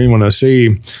drawer they didn't want to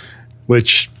see,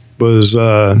 which was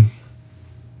the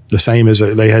same as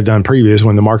they had done previous.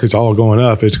 When the market's all going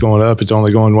up, it's going up. It's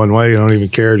only going one way. You don't even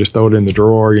care. Just throw it in the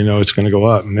drawer. It's going to go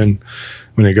up. And then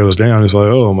when it goes down, it's like,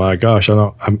 oh my gosh,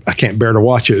 I can't bear to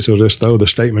watch it. So just throw the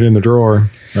statement in the drawer.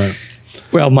 Right.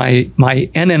 Well, my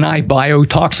NNI bio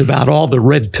talks about all the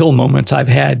red pill moments I've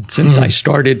had since I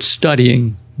started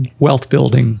studying wealth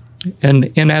building.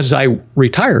 And as I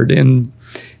retired in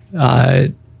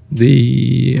the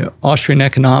Austrian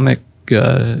economic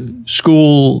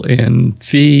school and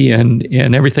fee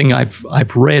and everything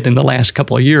I've read in the last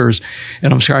couple of years,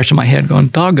 and I'm scratching my head going,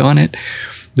 doggone it.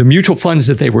 The mutual funds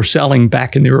that they were selling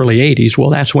back in the early 80s, well,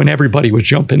 that's when everybody was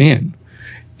jumping in.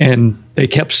 And they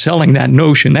kept selling that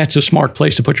notion, that's a smart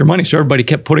place to put your money. So everybody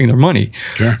kept putting their money.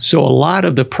 Sure. So a lot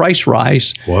of the price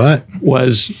rise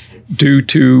was due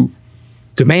to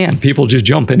demand, people just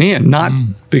jumping in, not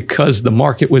because the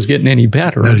market was getting any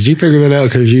better. Now, did you figure that out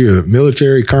because you're a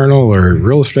military colonel or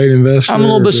real estate investor? I'm a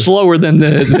little bit slower than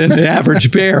the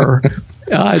average bear.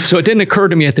 So it didn't occur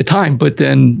to me at the time, but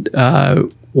then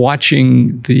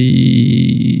watching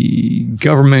the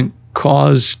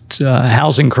government-caused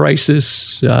housing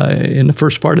crisis in the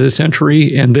first part of the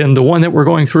century, and then the one that we're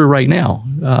going through right now.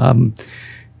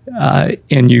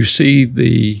 And you see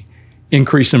the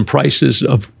increase in prices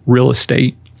of real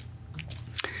estate.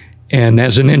 And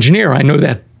as an engineer, I know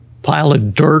that pile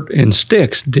of dirt and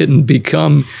sticks didn't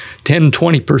become 10,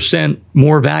 20%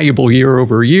 more valuable year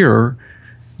over year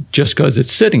just because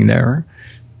it's sitting there,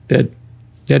 that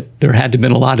there had to have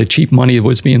been a lot of cheap money that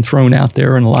was being thrown out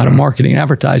there and a lot of marketing and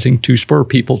advertising to spur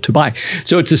people to buy.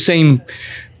 So it's the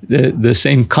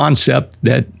same concept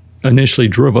that initially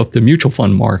drove up the mutual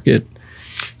fund market.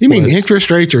 You mean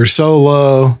interest rates are so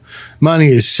low, money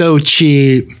is so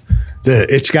cheap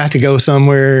that it's got to go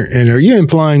somewhere? And are you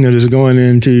implying that it's going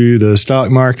into the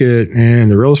stock market and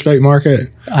the real estate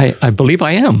market? I believe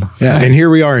I am. Yeah, and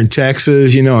here we are in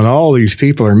Texas, and all these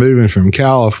people are moving from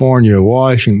California,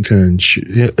 Washington,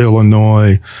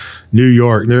 Illinois, New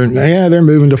York. They're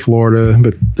moving to Florida,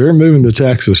 but they're moving to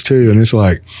Texas too. And it's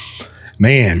like,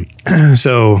 man,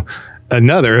 so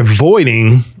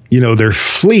avoiding, they're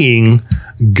fleeing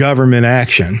government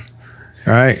action,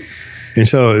 right? And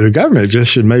so the government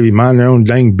just should maybe mind their own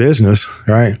dang business,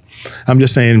 right? I'm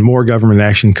just saying more government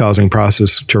action causing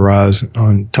prices to rise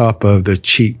on top of the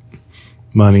cheap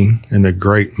money and the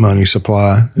great money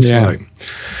supply.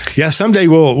 It's someday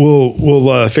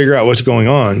we'll figure out what's going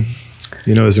on,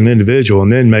 as an individual,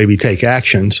 and then maybe take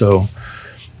action. So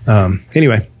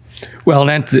anyway. Well,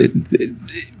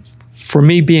 for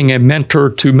me, being a mentor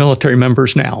to military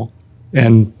members now,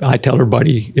 and I tell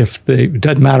everybody, it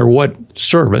doesn't matter what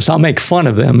service, I'll make fun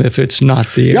of them if it's not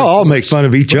the... Y'all all make fun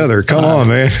of each other. Come on,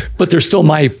 man. But they're still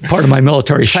part of my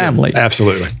military family.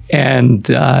 Absolutely. And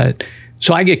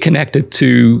so I get connected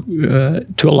to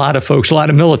a lot of folks, a lot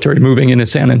of military moving into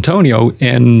San Antonio.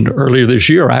 And earlier this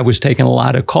year, I was taking a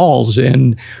lot of calls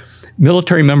and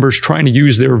military members trying to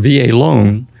use their VA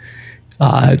loan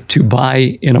to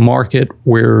buy in a market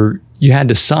where you had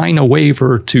to sign a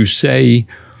waiver to say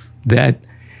that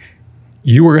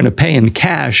you were going to pay in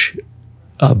cash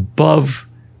above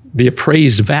the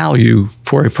appraised value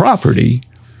for a property.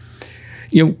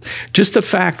 Just the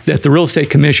fact that the real estate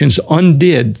commissions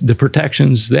undid the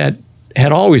protections that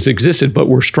had always existed but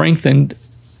were strengthened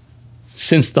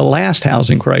since the last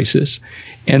housing crisis,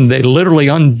 and they literally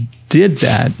undid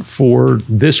that for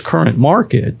this current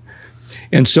market.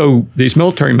 And so these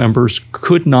military members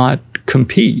could not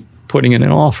compete putting in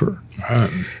an offer. Right.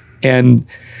 And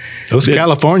those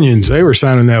Californians, they were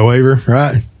signing that waiver,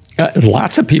 right?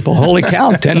 Lots of people. Holy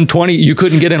cow, 10, 20. You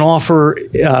couldn't get an offer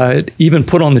even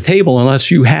put on the table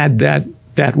unless you had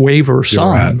that waiver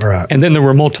signed. Right. And then there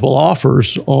were multiple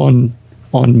offers on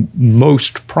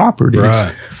most properties.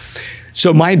 Right.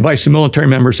 So my advice to military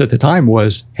members at the time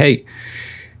was, hey,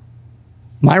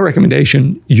 my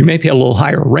recommendation, you may pay a little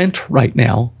higher rent right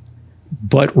now,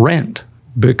 but rent,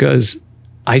 because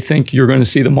I think you're going to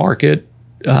see the market,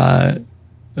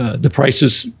 the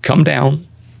prices come down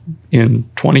in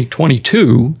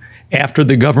 2022 after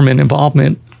the government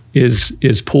involvement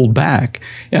is pulled back.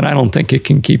 And I don't think it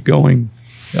can keep going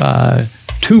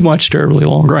too much terribly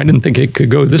longer. I didn't think it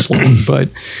could go this long, but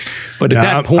at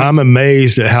that point... I'm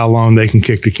amazed at how long they can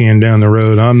kick the can down the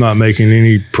road. I'm not making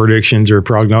any predictions or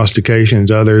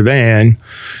prognostications other than,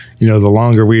 the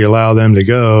longer we allow them to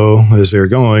go as they're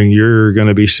going, you're going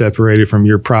to be separated from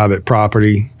your private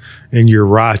property and your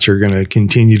rights are going to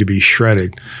continue to be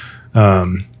shredded.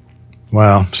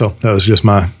 Wow. So that was just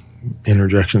my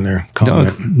interjection there.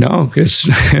 Comment. No, it's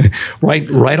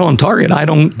right on target. I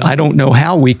don't know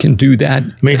how we can do that. I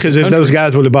mean, because if those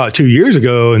guys would have bought 2 years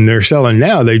ago and they're selling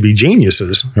now, they'd be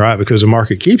geniuses, right? Because the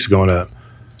market keeps going up.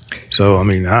 So, I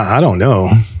mean, I don't know,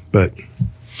 but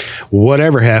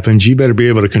whatever happens, you better be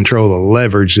able to control the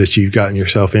leverage that you've gotten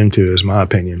yourself into, is my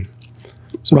opinion.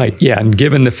 So. Right. Yeah. And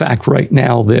given the fact right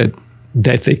now that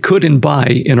they couldn't buy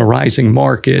in a rising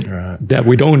market, right, that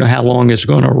we don't know how long it's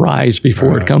going to rise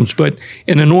before it comes. But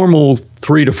in a normal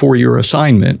 3 to 4 year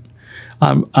assignment,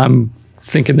 I'm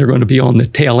thinking they're going to be on the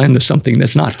tail end of something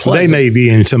that's not pleasant. They may be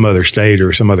in some other state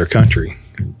or some other country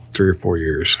in 3 or 4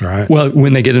 years, right? Well,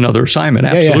 when they get another assignment,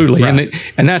 absolutely. Yeah,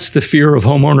 right. And that's the fear of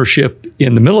home ownership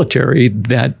in the military,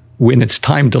 that when it's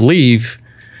time to leave,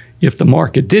 if the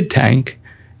market did tank,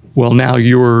 well, now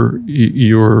you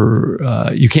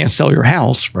can't sell your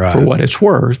house for what it's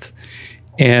worth.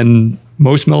 And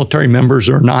most military members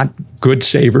are not good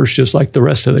savers, just like the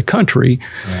rest of the country.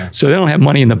 Right. So they don't have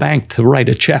money in the bank to write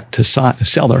a check to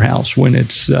sell their house when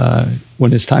it's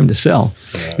time to sell.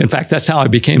 Right. In fact, that's how I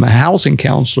became a housing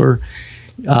counselor.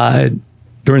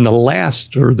 During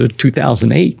the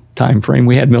 2008 timeframe,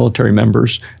 we had military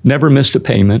members, never missed a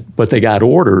payment, but they got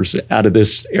orders out of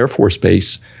this Air Force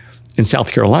base in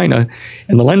South Carolina,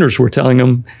 and the lenders were telling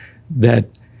them that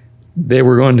they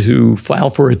were going to file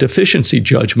for a deficiency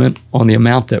judgment on the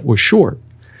amount that was short.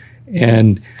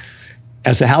 And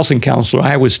as a housing counselor,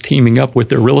 I was teaming up with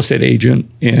their real estate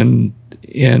agent and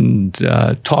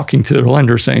talking to their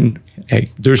lender saying, hey,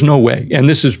 there's no way. And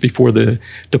this is before the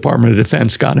Department of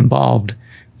Defense got involved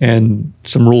and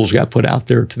some rules got put out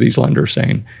there to these lenders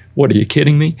saying, what, are you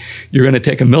kidding me? You're going to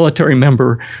take a military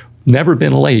member, never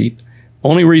been late,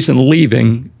 only reason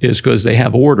leaving is because they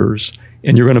have orders,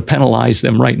 and you're going to penalize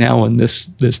them right now in this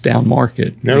down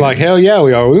market. They're like, hell yeah,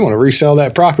 we are. We want to resell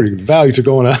that property. The values are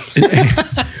going up.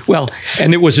 Well,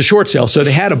 and it was a short sale, so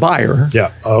they had a buyer.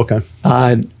 Yeah. Oh, okay.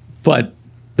 But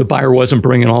the buyer wasn't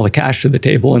bringing all the cash to the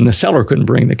table, and the seller couldn't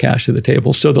bring the cash to the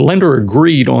table. So the lender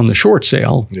agreed on the short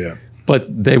sale. Yeah. But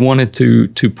they wanted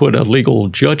to put a legal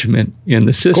judgment in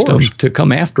the system to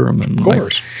come after them. And of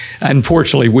course.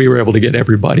 Unfortunately, we were able to get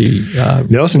everybody.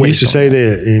 Nelson used to say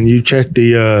that, and you check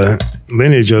the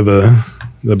lineage of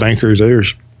the bankers,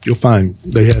 you'll find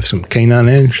they have some canine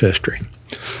ancestry.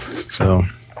 So,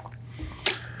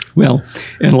 well,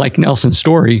 and like Nelson's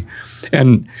story,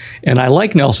 and I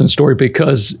like Nelson's story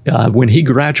because when he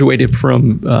graduated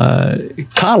from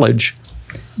college,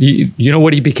 you know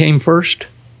what he became first?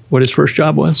 What his first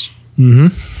job was?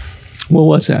 Mm-hmm. What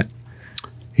was that?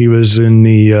 He was in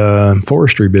the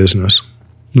forestry business.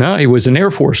 No, he was an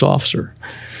Air Force officer.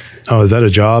 Oh, is that a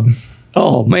job?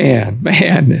 Oh, man.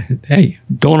 Hey,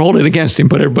 don't hold it against him,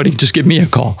 but everybody just give me a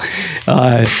call.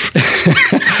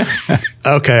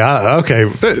 Okay.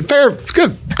 Fair,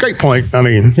 good, great point. I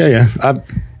mean, yeah.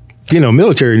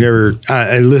 Military never,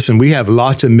 listen, we have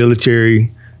lots of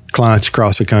military clients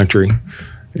across the country.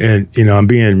 And, I'm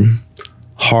being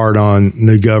hard on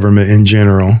the government in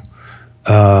general.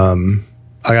 I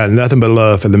got nothing but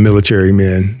love for the military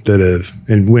men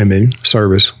and women,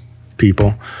 service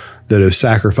people that have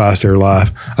sacrificed their life.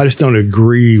 I just don't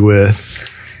agree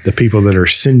with the people that are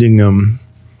sending them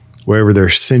wherever they're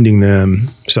sending them.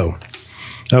 So,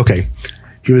 okay,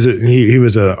 he was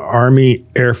a Army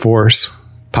Air Force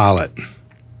pilot.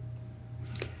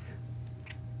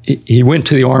 He went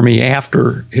to the Army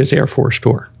after his Air Force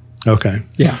tour. Okay.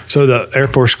 Yeah. So the Air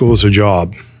Force school is a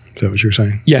job. Is that what you're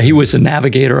saying? Yeah, he was a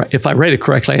navigator. If I read it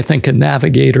correctly, I think a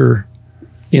navigator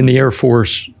in the Air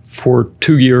Force for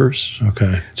 2 years.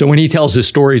 Okay. So when he tells his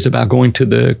stories about going to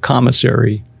the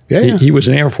commissary, he was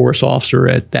an Air Force officer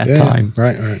at that time.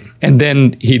 Right. And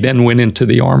then he went into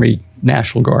the Army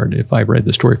National Guard, if I read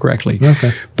the story correctly.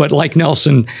 Okay. But like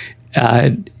Nelson,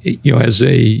 as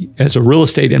a real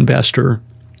estate investor,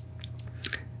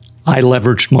 I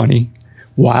leveraged money.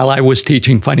 While I was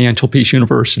teaching Financial Peace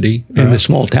University in the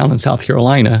small town in South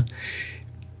Carolina,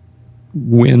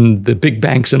 when the big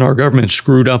banks in our government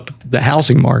screwed up the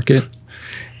housing market,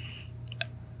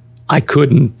 I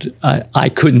couldn't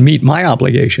meet my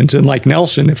obligations. And like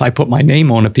Nelson, if I put my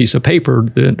name on a piece of paper,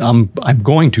 that I'm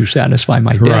going to satisfy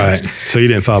my debts. Right. So you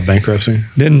didn't file bankruptcy?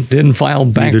 Didn't file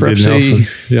bankruptcy.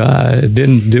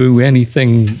 Didn't do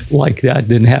anything like that.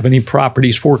 Didn't have any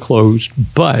properties foreclosed,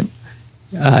 but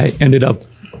I ended up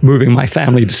moving my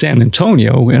family to San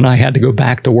Antonio, and I had to go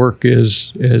back to work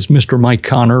as Mr. Mike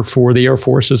Connor for the Air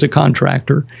Force as a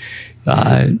contractor,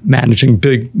 managing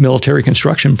big military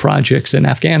construction projects in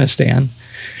Afghanistan.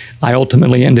 I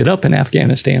ultimately ended up in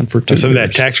Afghanistan for 2 years. Some of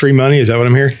that tax-free money, is that what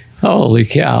I'm hearing? Holy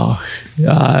cow.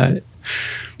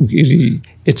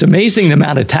 It's amazing the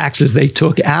amount of taxes they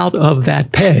took out of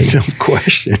that pay. No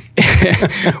question.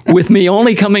 With me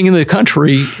only coming in the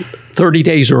country 30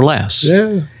 days or less.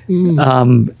 Yeah.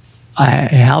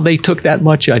 How they took that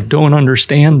much, I don't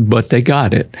understand, but they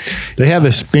got it. They have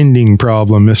a spending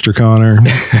problem, Mr. Connor,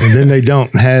 and then they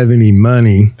don't have any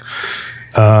money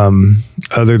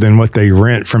other than what they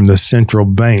rent from the central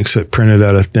banks that printed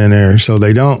out of thin air. So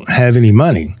they don't have any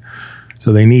money.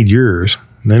 So they need yours.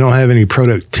 They don't have any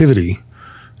productivity.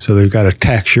 So they've got to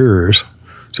tax yours.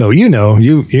 So I'm going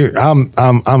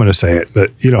to say it, but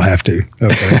you don't have to.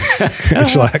 Okay,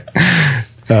 it's like,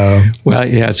 well,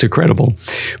 yeah, it's incredible.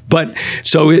 But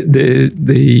so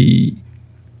the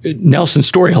Nelson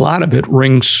story, a lot of it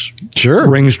rings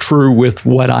true with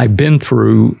what I've been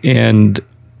through, and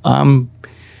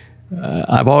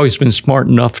I've always been smart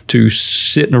enough to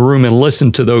sit in a room and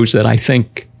listen to those that I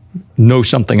think know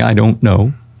something I don't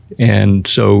know. And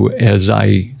so as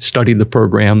I studied the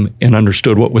program and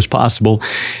understood what was possible,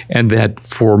 and that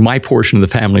for my portion of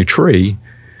the family tree,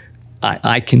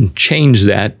 I can change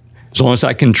that as long as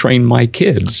I can train my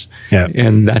kids. Yeah.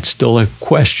 And that's still a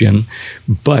question.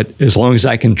 But as long as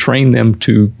I can train them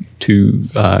to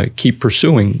keep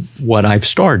pursuing what I've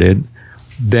started,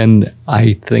 then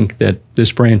I think that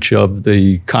this branch of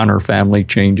the Connor family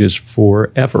changes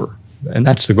forever. And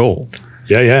that's the goal.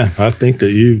 Yeah. I think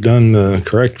that you've done the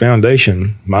correct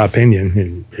foundation, my opinion,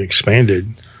 and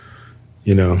expanded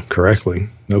correctly.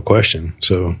 No question.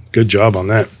 So good job on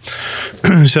that.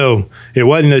 So it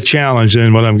wasn't a challenge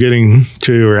then, what I'm getting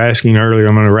to or asking earlier.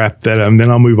 I'm going to wrap that up and then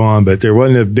I'll move on. But there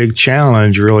wasn't a big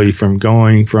challenge really from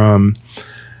going from,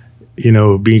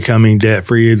 becoming debt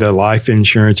free to life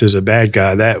insurance as a bad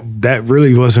guy. That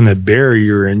really wasn't a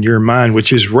barrier in your mind,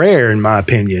 which is rare in my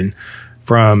opinion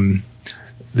from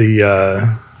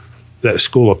that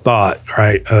school of thought,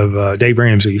 right, of Dave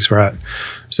Ramsey's, right?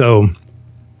 So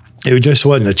it just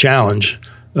wasn't a challenge.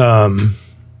 And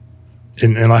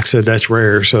like I said, that's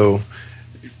rare. So,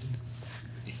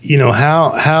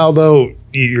 how though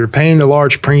you're paying the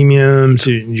large premiums,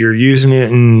 you're using it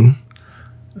in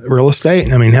real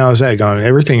estate. I mean, how is that going?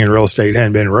 Everything in real estate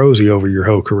hadn't been rosy over your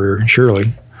whole career, surely.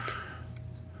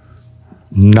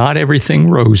 Not everything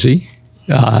rosy,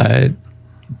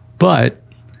 but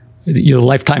the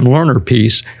lifetime learner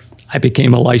piece, I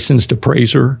became a licensed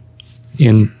appraiser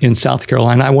in South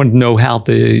Carolina. I wanted to know how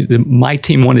my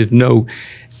team wanted to know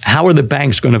how are the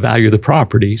banks going to value the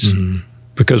properties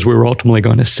because we were ultimately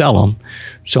going to sell them.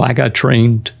 So I got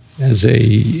trained as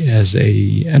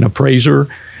an appraiser.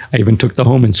 I even took the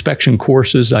home inspection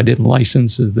courses. I didn't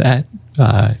license that.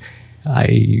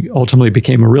 I ultimately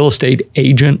became a real estate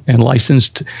agent and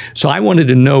licensed. So I wanted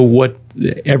to know what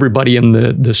everybody in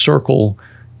the circle,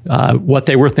 what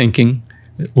they were thinking,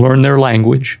 learn their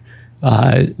language,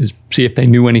 see if they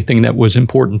knew anything that was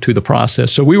important to the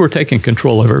process. So we were taking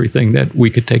control of everything that we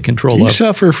could take control of. Do you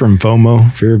suffer from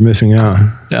FOMO, fear of missing out?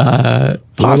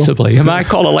 Possibly. I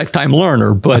call it a lifetime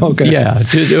learner, but yeah,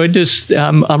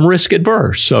 I'm risk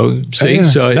adverse. So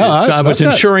I was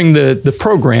insuring the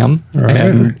program,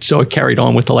 and so it carried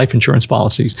on with the life insurance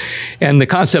policies. And the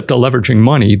concept of leveraging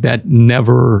money, that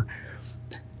never,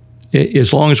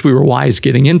 as long as we were wise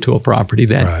getting into a property,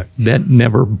 that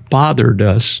never bothered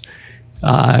us.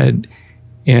 And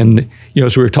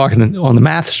as we were talking on the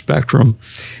math spectrum,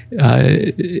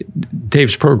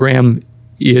 Dave's program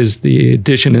is the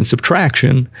addition and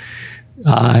subtraction.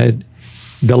 The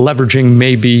leveraging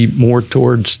may be more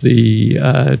towards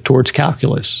towards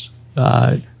calculus,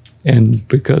 and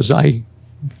because I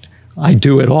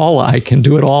do it all, I can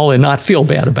do it all and not feel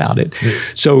bad about it.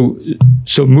 So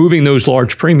moving those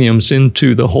large premiums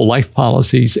into the whole life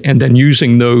policies and then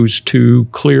using those to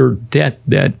clear debt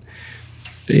that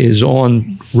is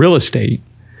on real estate,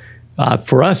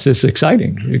 for us is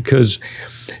exciting because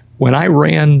when I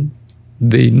ran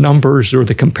the numbers or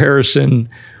the comparison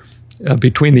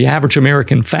between the average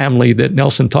American family that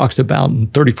Nelson talks about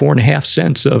and 34.5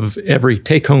 cents of every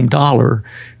take-home dollar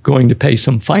going to pay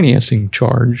some financing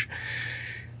charge,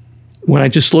 when I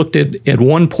just looked at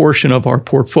one portion of our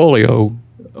portfolio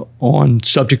on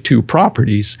subject to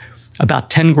properties, about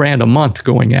 10 grand a month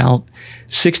going out,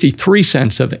 63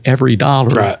 cents of every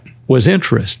dollar was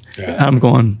interest. Yeah. I'm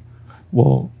going,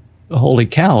 well, holy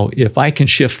cow, if I can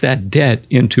shift that debt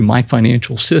into my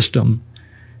financial system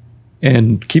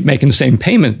and keep making the same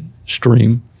payment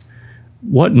stream,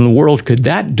 what in the world could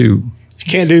that do?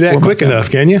 You can't do that quick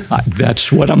enough, can you?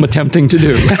 That's what I'm attempting to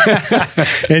do.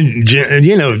 and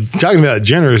talking about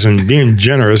generous and being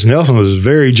generous, Nelson was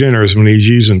very generous when he's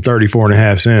using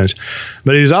 34.5 cents.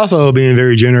 But he's also being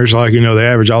very generous, like, the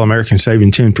average All-American saving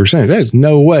 10%. There's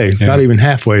no way, not even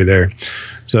halfway there.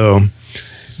 So,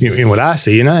 in what I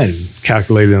see, and I haven't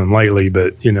calculated them lately,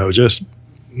 but, just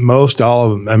most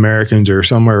all of Americans are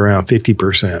somewhere around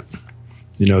 50%.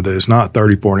 That it's not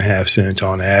 34.5 cents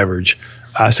on average.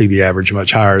 I see the average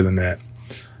much higher than that.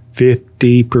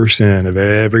 50% of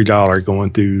every dollar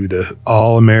going through the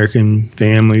all-American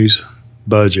family's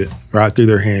budget, right through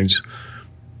their hands,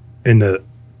 in the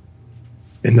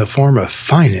form of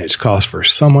finance costs for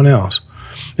someone else.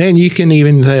 And you can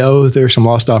even say, there's some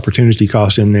lost opportunity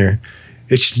costs in there.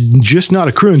 It's just not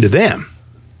accruing to them.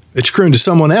 It's accruing to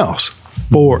someone else.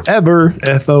 Forever,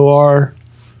 Forever,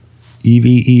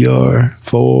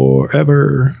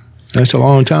 forever. That's a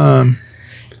long time.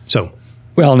 So,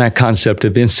 well, and that concept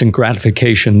of instant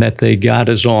gratification that they got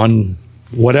us on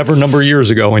whatever number of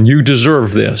years ago, and you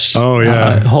deserve this. Oh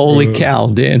yeah, holy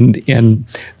cow! And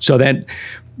so that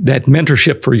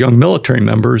mentorship for young military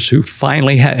members who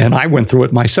finally and I went through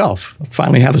it myself.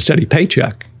 Finally, have a steady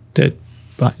paycheck that.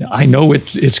 I know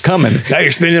it's coming. Now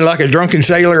you're spending like a drunken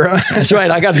sailor, huh? That's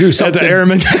right. I got to do something. As an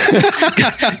airman.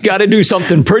 Got to do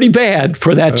something pretty bad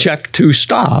for that check to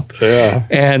stop. Yeah.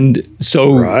 And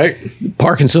so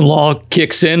Parkinson law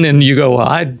kicks in and you go,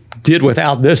 I did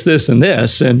without this, this, and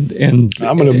this. And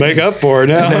I'm going to make up for it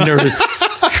now. And then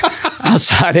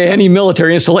outside of any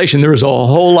military installation, there's a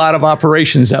whole lot of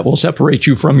operations that will separate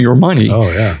you from your money. Oh,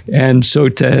 yeah. And so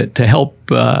to help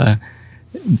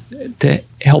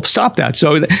help stop that.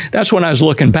 So that's when I was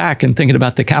looking back and thinking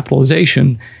about the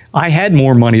capitalization. I had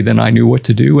more money than I knew what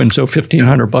to do, and so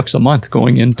 $1,500 a month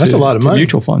going into that's a lot of money.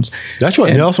 Mutual funds. That's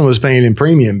what Nelson was paying in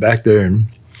premium back there in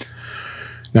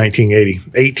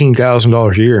 1980,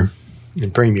 $18,000 a year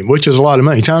in premium, which is a lot of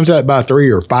money. Times that by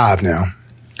 3 or 5 now.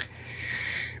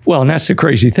 Well, and that's the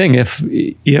crazy thing.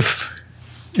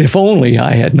 If only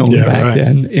I had known back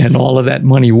then, and all of that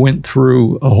money went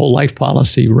through a whole life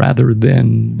policy rather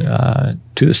than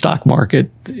to the stock market.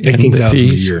 $18,000 a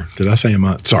year. Did I say a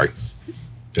month? Sorry.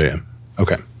 Yeah.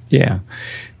 Okay. Yeah.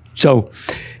 So,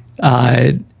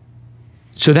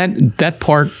 so that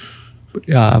part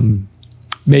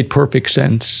made perfect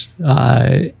sense.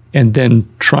 And then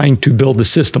trying to build the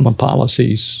system of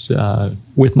policies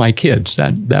with my kids,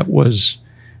 that was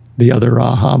the other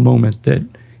aha moment that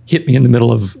hit me in the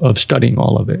middle of studying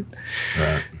all of it.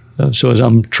 Right. So as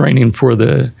I'm training for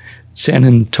the San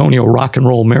Antonio Rock and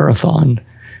Roll Marathon,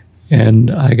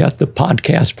 and I got the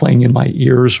podcast playing in my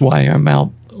ears while I'm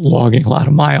out logging a lot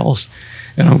of miles,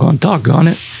 and I'm going, doggone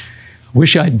it, I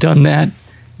wish I'd done that.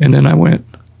 And then I went,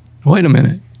 wait a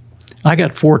minute, I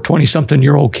got 4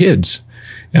 20-something-year-old kids,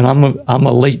 and I'm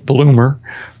a late bloomer.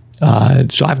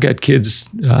 So I've got kids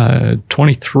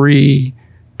 23,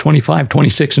 25,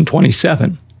 26, and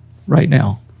 27 right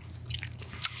now.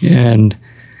 And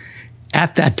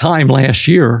at that time last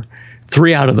year,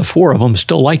 3 out of the 4 of them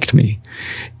still liked me.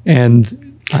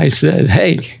 And I said,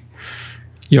 hey,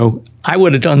 I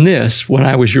would have done this when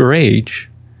I was your age,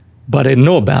 but I didn't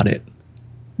know about it.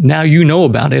 Now you know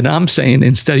about it. And I'm saying,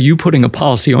 instead of you putting a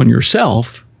policy on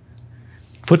yourself,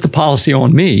 put the policy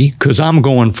on me because I'm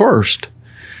going first.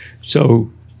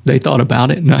 So they thought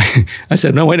about it, and I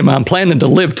said, no, wait a minute, I'm planning to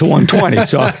live to 120.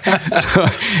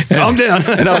 Calm down.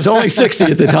 And I was only 60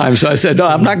 at the time. So I said, no,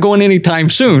 I'm not going anytime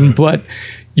soon, but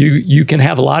you can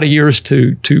have a lot of years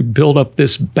to build up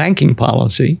this banking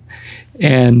policy.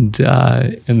 And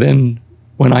then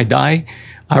when I die,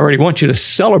 I already want you to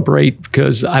celebrate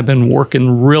because I've been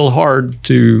working real hard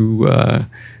to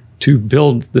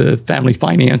build the family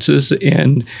finances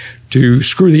and to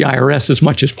screw the IRS as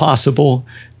much as possible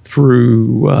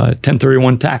through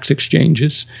 1031 tax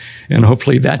exchanges, and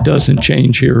hopefully that doesn't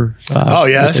change here.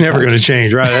 That's never going to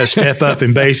change, right? That step up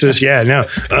in basis, now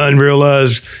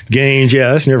unrealized gains,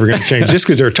 that's never going to change. Just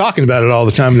because they're talking about it all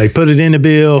the time, and they put it in a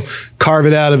bill, carve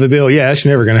it out of a bill, that's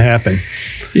never going to happen.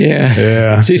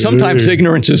 Yeah. See, sometimes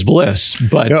ignorance is bliss,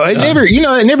 but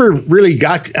it never really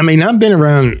got. I mean, I've been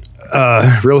around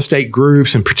real estate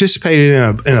groups and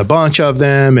participated in a bunch of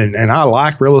them, and I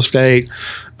like real estate.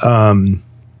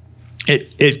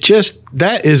 It just,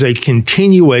 that is a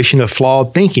continuation of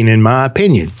flawed thinking, in my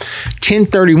opinion.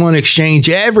 1031 exchange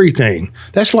everything.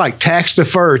 That's like tax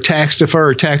defer.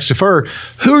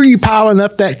 Who are you piling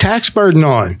up that tax burden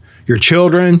on? Your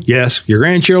children? Yes. Your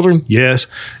grandchildren? Yes.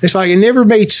 It's like, it never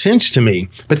made sense to me.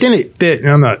 But then it fit,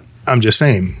 and I'm just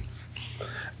saying,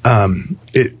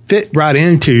 it fit right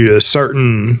into a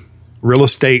certain real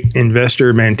estate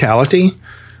investor mentality,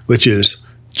 which is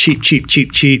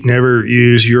cheap, never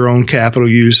use your own capital,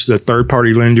 use the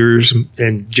third-party lenders,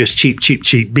 and just cheap,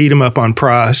 beat them up on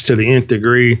price to the nth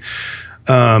degree,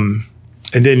 and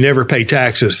then never pay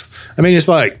taxes. I mean, it's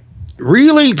like,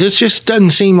 really? This just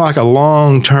doesn't seem like a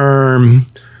long-term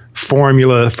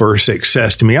formula for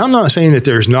success to me. I'm not saying that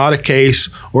there's not a case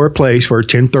or a place for a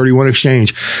 1031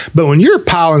 exchange, but when you're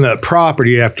piling up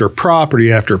property after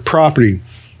property after property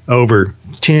over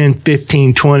 10,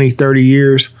 15, 20, 30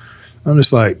 years, I'm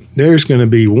just like, there's going to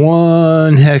be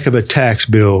one heck of a tax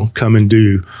bill coming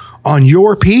due on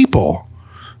your people.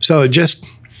 So it just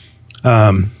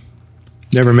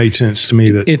never made sense to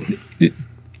me that.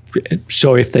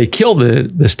 So if they kill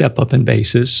the step up in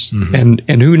basis, and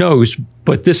who knows,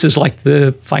 but this is like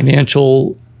the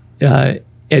financial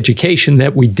education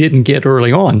that we didn't get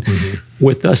early on.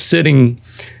 With us sitting,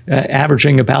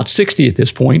 averaging about 60 at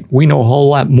this point, we know a whole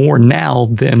lot more now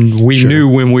than we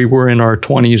knew when we were in our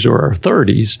 20s or our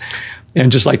 30s. And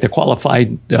just like the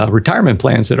qualified retirement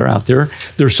plans that are out there,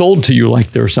 they're sold to you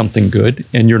like they're something good,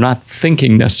 and you're not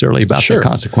thinking necessarily about the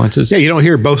consequences. Yeah, you don't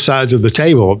hear both sides of the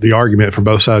table, the argument from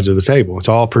both sides of the table. It's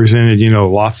all presented,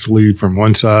 loftily from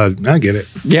one side. I get it.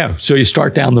 Yeah, so you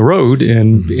start down the road,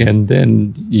 and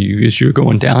then as you're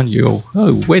going down, you go,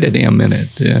 oh, wait a damn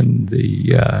minute. And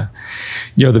the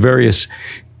various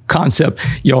concept,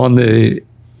 and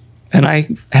I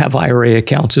have IRA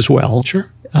accounts as well. Sure.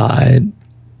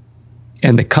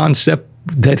 And the concept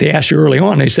that they ask you early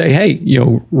on, they say, hey,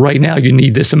 right now you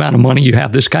need this amount of money, you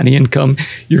have this kind of income,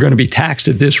 you're going to be taxed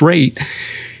at this rate.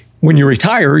 When you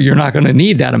retire, you're not going to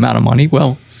need that amount of money.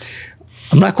 Well,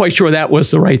 I'm not quite sure that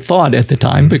was the right thought at the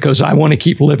time, because I want to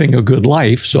keep living a good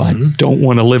life, so I don't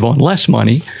want to live on less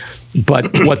money. But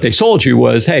what they sold you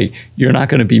was, hey, you're not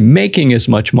going to be making as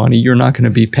much money. You're not going to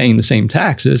be paying the same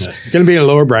taxes. You're going to be in a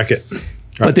lower bracket.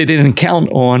 Right. But they didn't count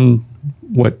on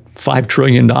what $5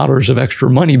 trillion of extra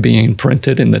money being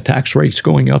printed and the tax rates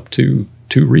going up to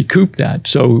recoup that.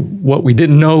 So what we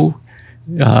didn't know,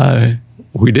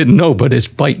 but it's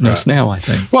biting us now, I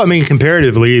think. Well, I mean,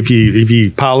 comparatively, if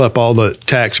you pile up all the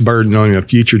tax burden on a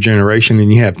future generation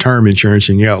and you have term insurance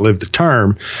and you outlive the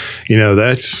term,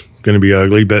 that's going to be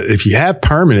ugly. But if you have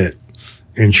permanent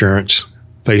insurance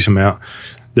face amount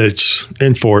that's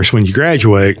in force when you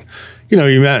graduate,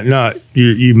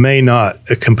 you may not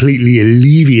completely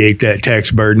alleviate that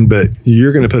tax burden, but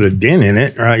you're going to put a dent in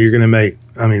it, right? You're going to make,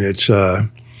 it's at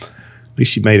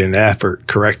least you made an effort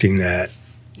correcting that.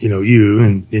 You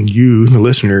and you, the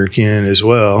listener, can as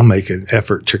well make an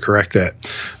effort to correct that.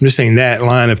 I'm just saying that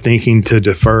line of thinking to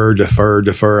defer.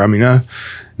 I mean, I've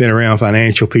been around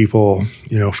financial people,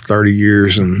 for 30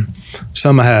 years, and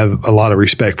some I have a lot of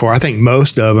respect for. I think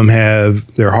most of them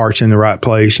have their hearts in the right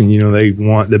place, and, they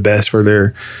want the best for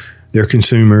their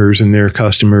consumers and their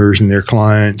customers and their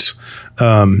clients.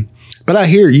 But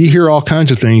you hear all kinds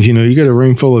of things. You get a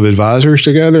room full of advisors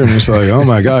together, and it's like, oh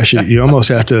my gosh, you almost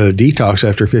have to detox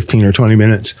after 15 or 20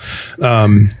 minutes.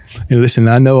 And listen,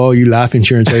 I know all you life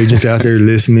insurance agents out there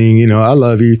listening. I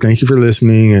love you. Thank you for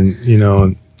listening. And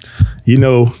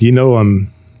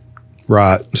I'm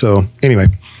right. So anyway,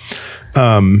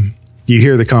 you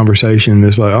hear the conversation.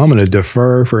 It's like, I'm going to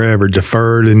defer forever.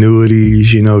 Deferred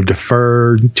annuities.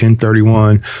 Deferred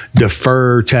 1031.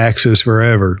 Defer taxes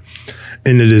forever.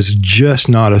 And it is just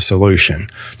not a solution.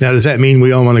 Now, does that mean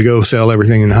we all want to go sell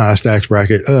everything in the highest tax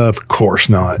bracket? Of course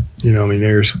not.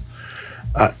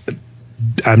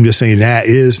 I'm just saying that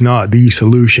is not the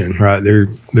solution, right? There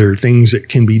are things that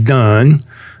can be done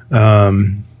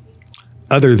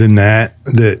other than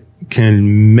that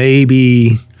can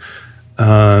maybe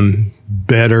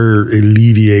better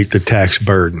alleviate the tax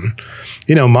burden.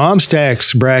 Mom's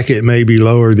tax bracket may be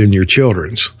lower than your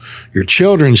children's. Your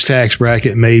children's tax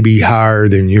bracket may be higher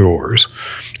than yours.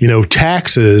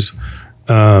 Taxes,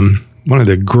 one of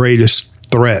the greatest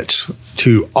threats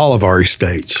to all of our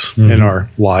estates in our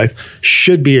life,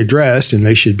 should be addressed, and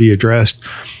they should be addressed,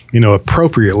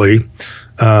 appropriately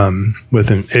with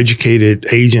an educated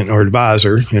agent or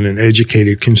advisor and an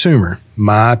educated consumer.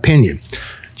 My opinion.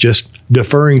 Just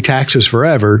deferring taxes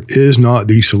forever is not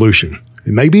the solution.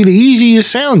 It may be the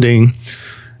easiest sounding,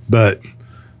 but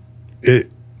it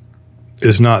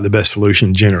is not the best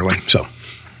solution generally. So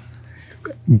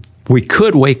we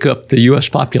could wake up the U.S.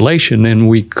 population, and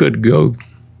we could go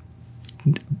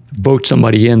vote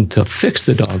somebody in to fix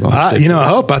the doggone situation.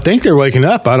 I think they're waking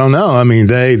up. I don't know. I mean,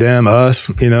 they, them, us.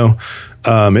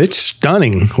 It's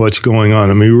stunning what's going on.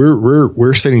 I mean,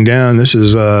 we're sitting down. This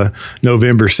is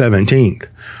November 17th.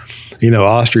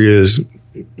 Austria has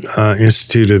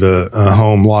instituted a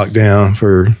home lockdown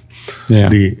for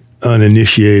the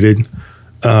uninitiated.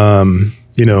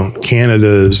 Canada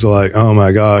is like, oh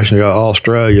my gosh, I got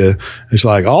Australia. It's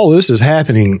like all this is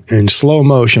happening in slow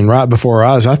motion right before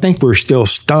our eyes. I think we're still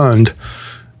stunned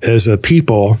as a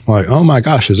people, like, oh my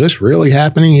gosh, is this really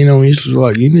happening? He's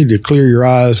like, you need to clear your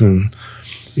eyes and,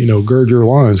 gird your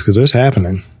loins because it's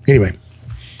happening. Anyway.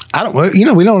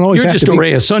 We don't always You're have just to a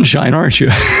ray of sunshine, aren't you?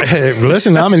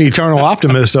 Listen, I'm an eternal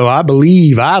optimist, so I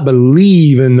believe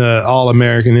in the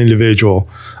all-American individual.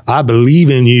 I believe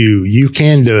in you. You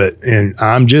can do it. And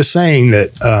I'm just saying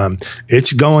that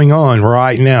it's going on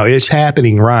right now. It's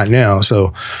happening right now.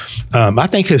 So I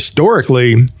think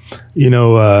historically,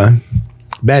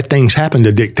 bad things happen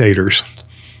to dictators,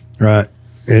 right?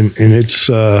 And it's,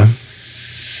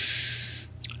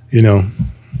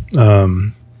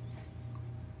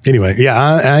 anyway, yeah,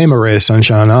 I am a ray of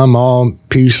sunshine. I'm all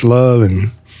peace, love,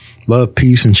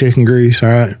 peace, and chicken grease. All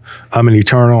right. I'm an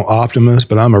eternal optimist,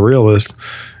 but I'm a realist,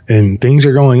 and things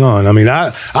are going on. I mean,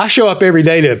 I show up every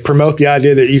day to promote the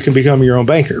idea that you can become your own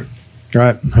banker,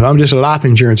 right? And I'm just a life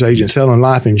insurance agent selling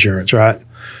life insurance, right?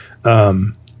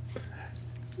 And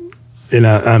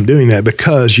I'm doing that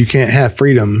because you can't have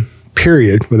freedom,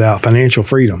 period, without financial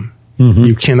freedom. Mm-hmm.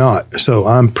 You cannot. So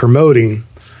I'm promoting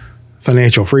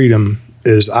financial freedom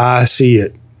as I see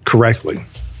it correctly.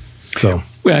 So,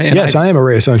 yes, I am a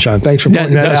ray of sunshine. Thanks for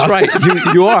pointing that out. That's right.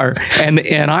 You are. And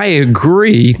I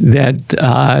agree that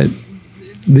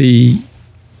the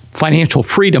financial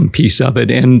freedom piece of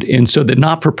it, and so the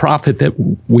not-for-profit that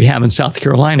we have in South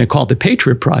Carolina called the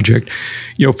Patriot Project,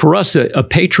 for us, a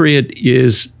patriot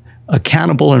is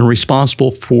accountable and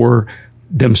responsible for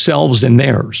themselves and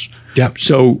theirs. Yep.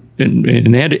 So,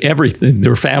 and everything,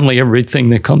 their family, everything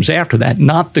that comes after that,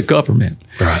 not the government.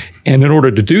 Right. And in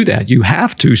order to do that, you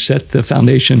have to set the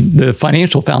foundation, the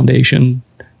financial foundation,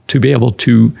 to be able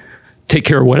to take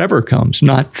care of whatever comes,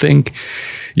 not think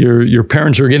your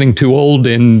parents are getting too old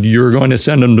and you're going to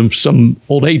send them to some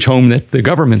old age home that the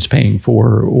government's paying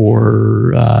for,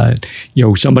 or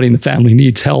somebody in the family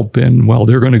needs help and, well,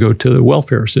 they're going to go to the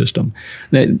welfare system.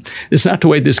 It's not the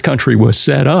way this country was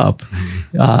set up.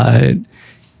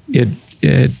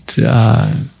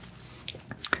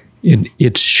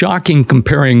 It's shocking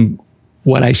comparing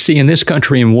what I see in this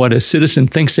country and what a citizen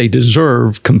thinks they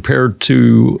deserve compared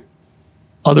to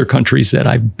other countries that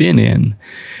I've been in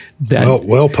that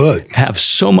well put. Have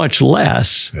so much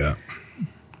less, yeah.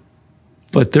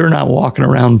 But they're not walking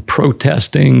around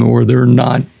protesting, or they're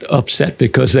not upset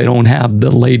because they don't have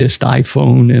the latest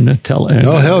iPhone and a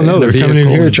No, hell no. They're coming in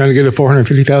here trying to get a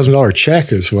 $450,000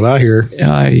 check is what I hear.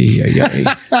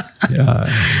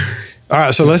 All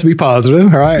right, so let's be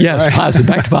positive. All right. Yes, right. Positive.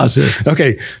 Back to positive.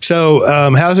 Okay, so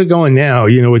how's it going now?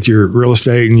 With your real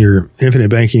estate and your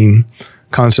infinite banking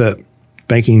concept,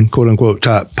 banking quote unquote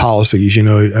type policies.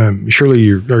 Surely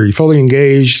are you fully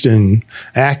engaged and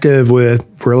active with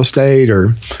real estate,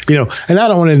 or And I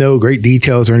don't want to know great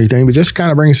details or anything, but just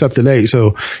kind of bring us up to date.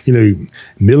 So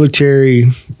military,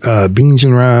 beans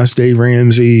and rice, Dave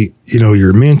Ramsey.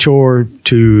 Your mentor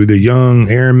to the young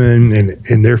airmen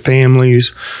and their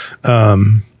families.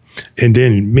 And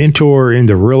then mentor in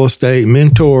the real estate,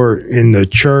 mentor in the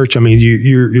church. I mean,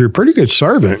 you're a pretty good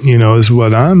servant, is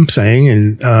what I'm saying.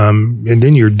 And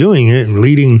then you're doing it and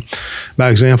leading by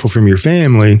example from your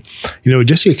family,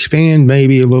 just to expand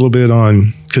maybe a little bit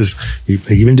on, because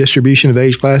even distribution of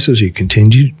age classes, you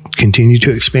continue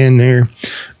to expand there.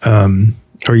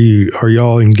 Are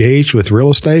y'all engaged with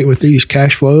real estate with these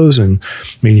cash flows? And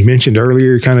I mean, you mentioned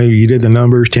earlier, you did the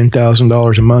numbers,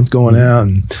 $10,000 a month going out,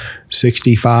 and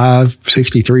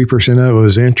 63% of it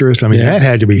was interest. I mean, that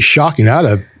had to be shocking. I'd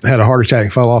have had a heart attack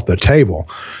and fell off the table.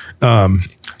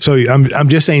 So I'm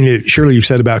just saying that surely you've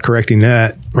said about correcting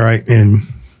that, right? And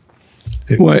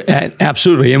well,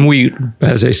 absolutely. And we,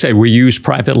 as I say, we use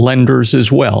private lenders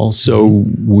as well. So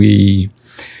we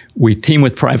team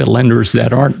with private lenders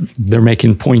that they're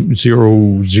making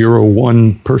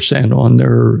 0.001% on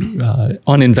their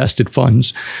uninvested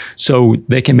funds. So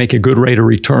they can make a good rate of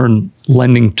return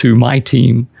lending to my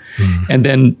team. And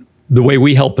then the way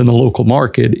we help in the local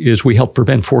market is we help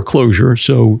prevent foreclosure.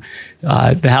 So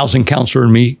the housing counselor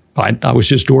and me, I was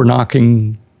just door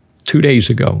knocking 2 days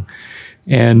ago.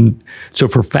 And so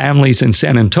for families in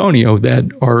San Antonio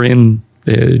that are in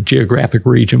the geographic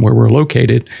region where we're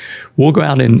located, we'll go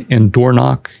out and door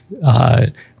knock,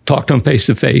 talk to them face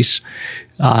to face,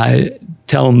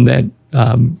 tell them that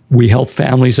we help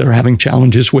families that are having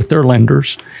challenges with their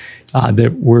lenders,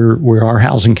 that we're our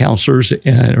housing counselors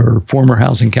or former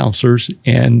housing counselors,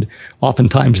 and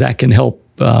oftentimes that can help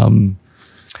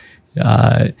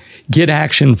get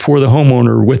action for the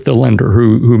homeowner with the lender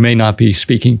who may not be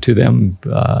speaking to them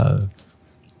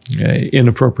in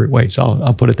appropriate ways.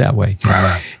 I'll put it that way.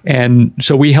 Right. And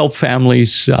so we help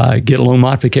families get loan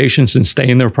modifications and stay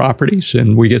in their properties,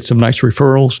 and we get some nice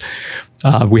referrals.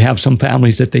 We have some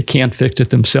families that they can't fix it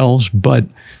themselves, but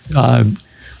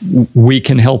we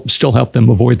can still help them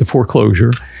avoid the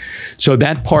foreclosure. So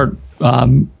that part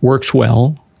works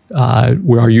well.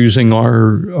 We are using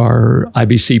our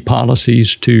IBC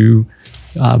policies to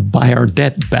buy our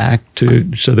debt back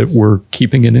so that we're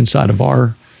keeping it inside of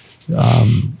our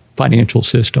financial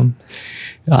system.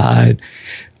 I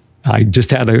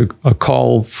just had a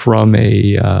call from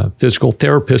a physical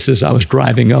therapist as I was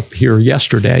driving up here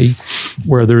yesterday,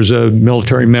 where there's a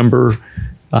military member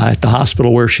at the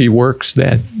hospital where she works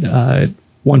that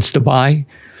wants to buy,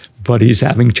 but he's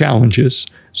having challenges.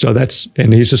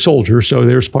 And he's a soldier, so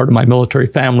there's part of my military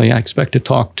family I expect to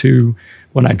talk to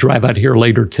when I drive out here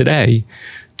later today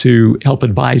to help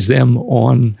advise them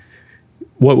on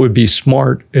what would be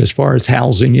smart as far as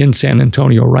housing in San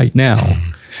Antonio right now.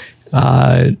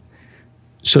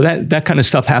 So that kind of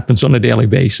stuff happens on a daily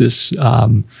basis.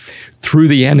 Through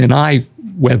the NNI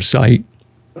website,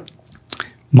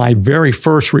 my very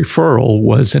first referral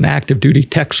was an active duty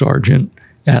tech sergeant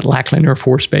at Lackland Air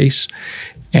Force Base.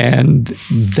 And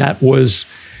that was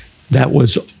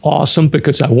awesome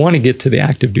because I want to get to the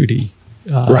active duty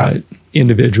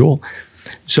individual.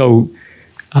 So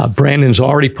Brandon's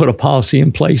already put a policy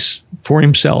in place for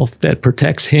himself that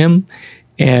protects him,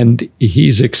 and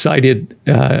he's excited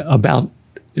about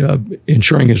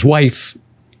insuring his wife,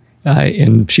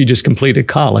 and she just completed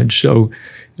college. So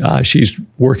she's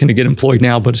working to get employed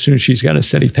now, but as soon as she's got a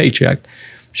steady paycheck,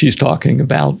 she's talking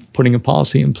about putting a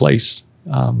policy in place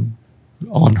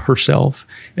on herself,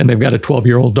 and they've got a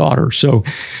 12-year-old daughter. So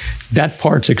that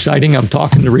part's exciting. I'm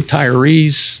talking to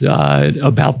retirees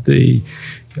about the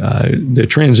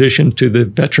transition to the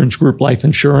Veterans Group Life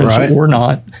Insurance or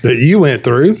not. That you went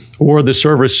through. Or the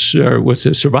service, what's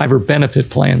the Survivor Benefit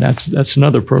Plan. That's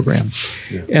another program.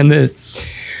 Yeah. And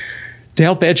to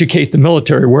help educate the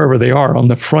military wherever they are on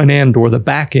the front end or the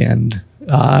back end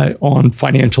on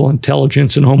financial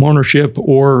intelligence and home ownership,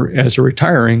 or as a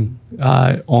retiring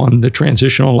on the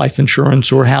transitional life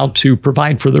insurance, or how to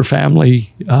provide for their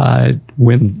family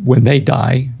when they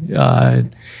die.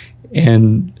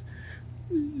 And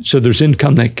so there's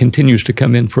income that continues to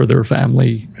come in for their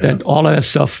family. Yeah. That all of that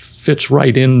stuff fits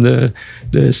right in the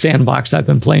sandbox I've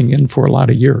been playing in for a lot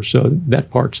of years. So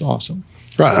that part's awesome.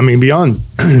 Right. I mean, beyond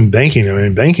banking,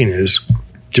 banking is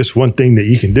just one thing that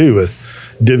you can do with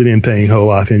dividend-paying whole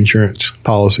life insurance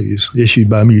policies issued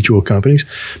by mutual companies.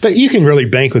 But you can really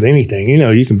bank with anything.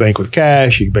 You can bank with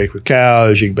cash, you can bank with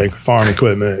cows, you can bank with farm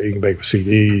equipment, you can bank with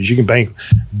CDs. You can bank.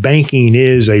 Banking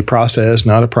is a process,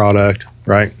 not a product,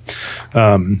 right?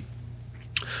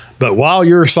 But while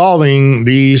you're solving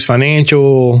these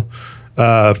financial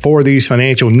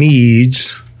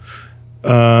needs,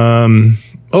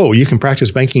 you can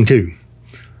practice banking too.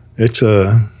 It's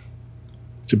a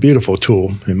beautiful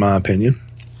tool, in my opinion.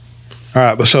 All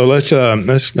right, but so let's I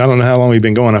don't know how long we've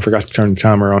been going. I forgot to turn the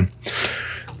timer on.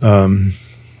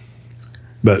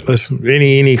 But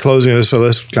any closing, so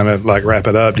let's kind of like wrap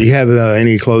it up. Do you have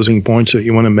any closing points that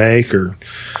you want to make, or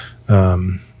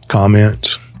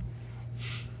comments?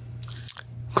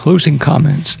 Closing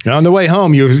comments. Now, on the way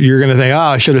home, you're going to think,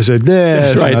 I should have said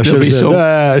this. That's right. I should have said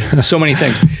that. So many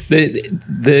things.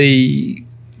 The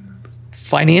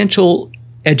financial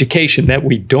education that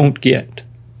we don't get,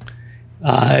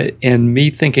 and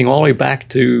me thinking all the way back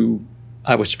to,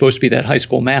 I was supposed to be that high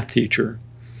school math teacher,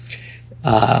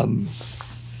 and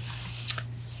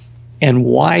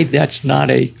why that's not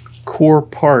a core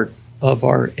part of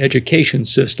our education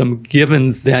system,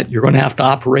 given that you're going to have to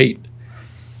operate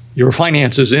your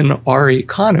finances in our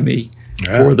economy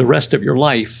for the rest of your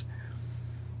life.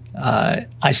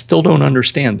 I still don't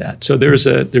understand that. So there's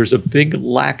a big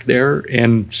lack there,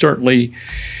 and certainly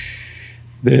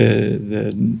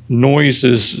the noise,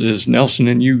 as Nelson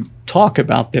and you talk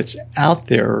about, that's out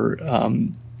there.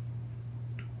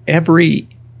 Every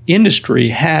industry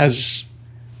has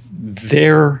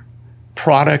their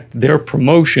product, their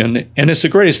promotion, and it's the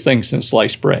greatest thing since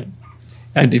sliced bread.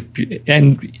 And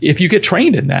if you get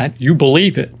trained in that, you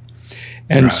believe it.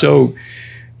 And so,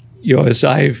 as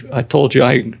I told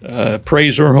you,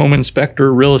 appraiser, home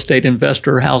inspector, real estate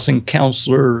investor, housing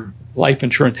counselor, life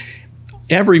insurance,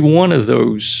 every one of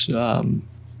those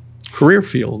career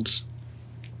fields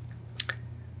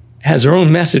has their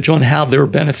own message on how they're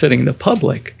benefiting the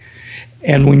public.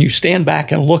 And when you stand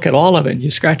back and look at all of it,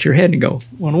 you scratch your head and go,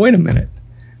 well, wait a minute.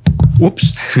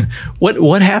 Whoops,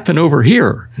 what happened over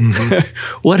here?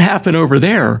 Mm-hmm. What happened over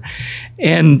there?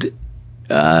 And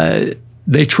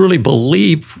they truly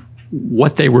believe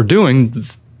what they were doing,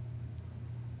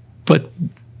 but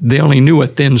they only knew a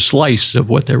thin slice of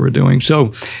what they were doing.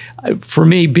 So for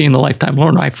me, being a lifetime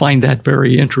learner, I find that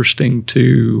very interesting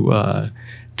to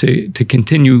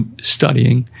continue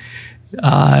studying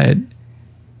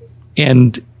and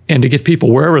to get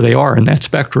people wherever they are in that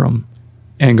spectrum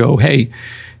and go, hey,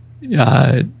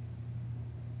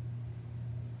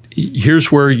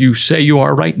 here's where you say you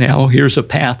are right now. Here's a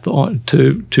path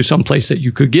to some place that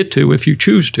you could get to if you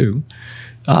choose to.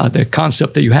 The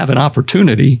concept that you have an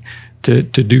opportunity to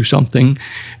do something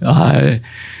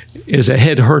is a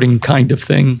head-hurting kind of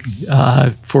thing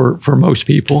for most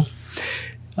people.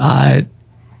 But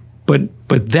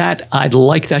that, I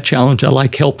like that challenge. I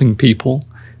like helping people.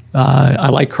 I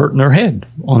like hurting their head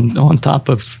on top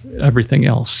of everything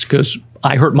else, because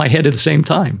I hurt my head at the same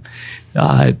time.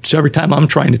 So every time I'm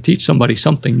trying to teach somebody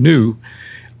something new,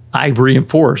 I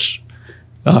reinforce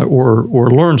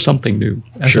or learn something new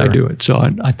as I do it. So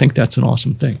I think that's an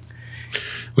awesome thing.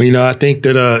 Well, I think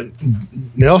that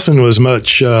Nelson was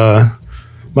much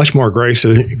more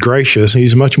gracious.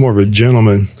 He's much more of a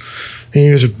gentleman.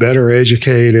 He was better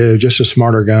educated, just a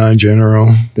smarter guy in general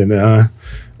than I.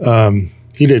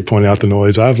 He did point out the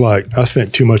noise. I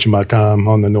spent too much of my time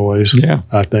on the noise. Yeah,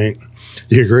 I think.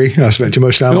 You agree? I spent too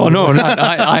much time. No, not.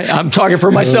 I'm talking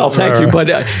for myself. Thank you, but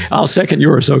I'll second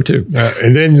yours so too.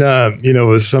 And then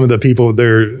with some of the people,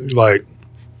 they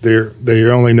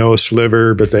only know a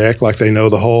sliver, but they act like they know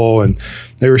the whole, and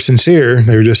they were sincere.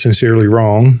 They were just sincerely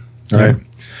wrong, right? Yeah.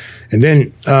 And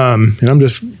then, and I'm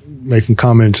just making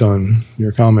comments on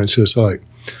your comments. It's like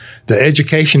the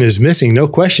education is missing, no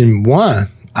question. Why?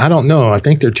 I don't know. I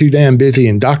think they're too damn busy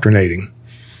indoctrinating.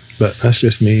 But that's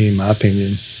just me, my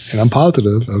opinion. And I'm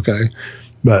positive, okay?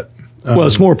 But well,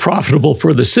 it's more profitable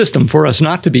for the system for us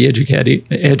not to be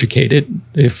educated.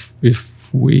 If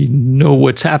we know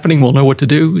what's happening, we'll know what to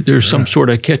do. There's some sort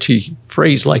of catchy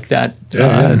phrase like that.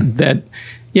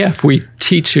 If we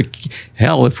teach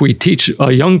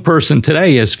a young person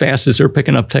today as fast as they're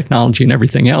picking up technology and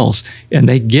everything else, and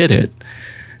they get it,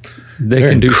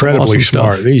 they're can do incredibly awesome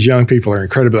smart. stuff. These young people are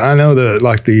incredible. I know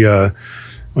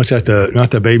what's that?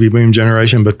 Not the baby boom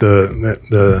generation, but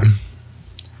the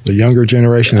younger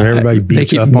generation that everybody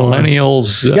beats up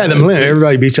millennials. On. The millennials.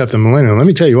 Everybody beats up the millennials. Let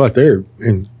me tell you what, they're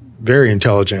very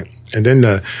intelligent. And then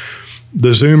the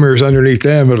Zoomers underneath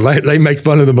them, but they make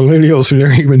fun of the millennials, and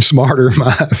they're even smarter, in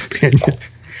my opinion.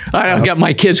 I've got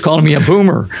my kids calling me a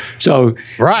boomer. So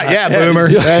boomer.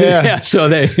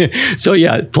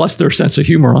 Plus their sense of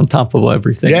humor on top of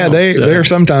everything. Yeah, they're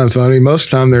sometimes funny. Most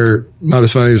of the time they're not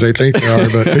as funny as they think they are,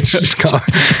 but it's just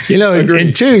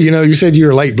and two, you said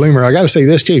you're a late bloomer. I got to say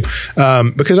this too,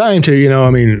 because I am too.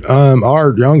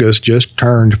 Our youngest just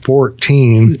turned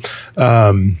 14.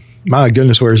 My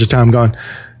goodness, where's the time gone?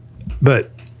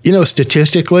 But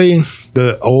statistically,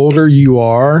 the older you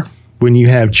are when you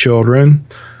have children,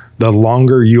 the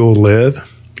longer you'll live.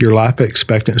 Your life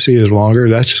expectancy is longer.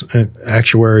 That's an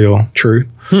actuarial truth.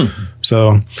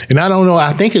 So, and I don't know,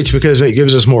 I think it's because it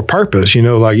gives us more purpose,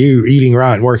 like you eating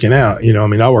right and working out.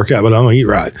 I work out, but I don't eat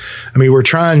right. We're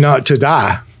trying not to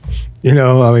die.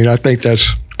 I think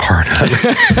that's part of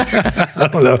it. I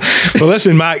don't know. Well,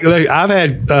 listen, Mike, I've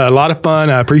had a lot of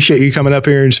fun. I appreciate you coming up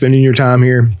here and spending your time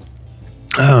here.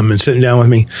 And sitting down with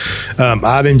me.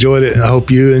 I've enjoyed it. I hope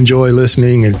you enjoy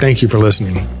listening, and thank you for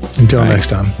listening. Until next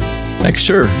time. Thanks,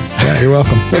 sir. Yeah, you're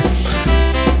welcome.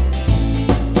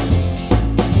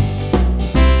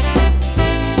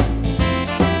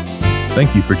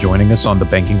 Thank you for joining us on the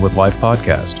Banking with Life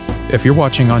podcast. If you're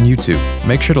watching on YouTube,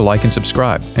 make sure to like and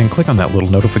subscribe and click on that little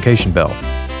notification bell.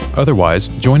 Otherwise,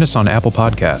 join us on Apple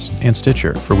Podcasts and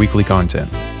Stitcher for weekly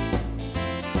content.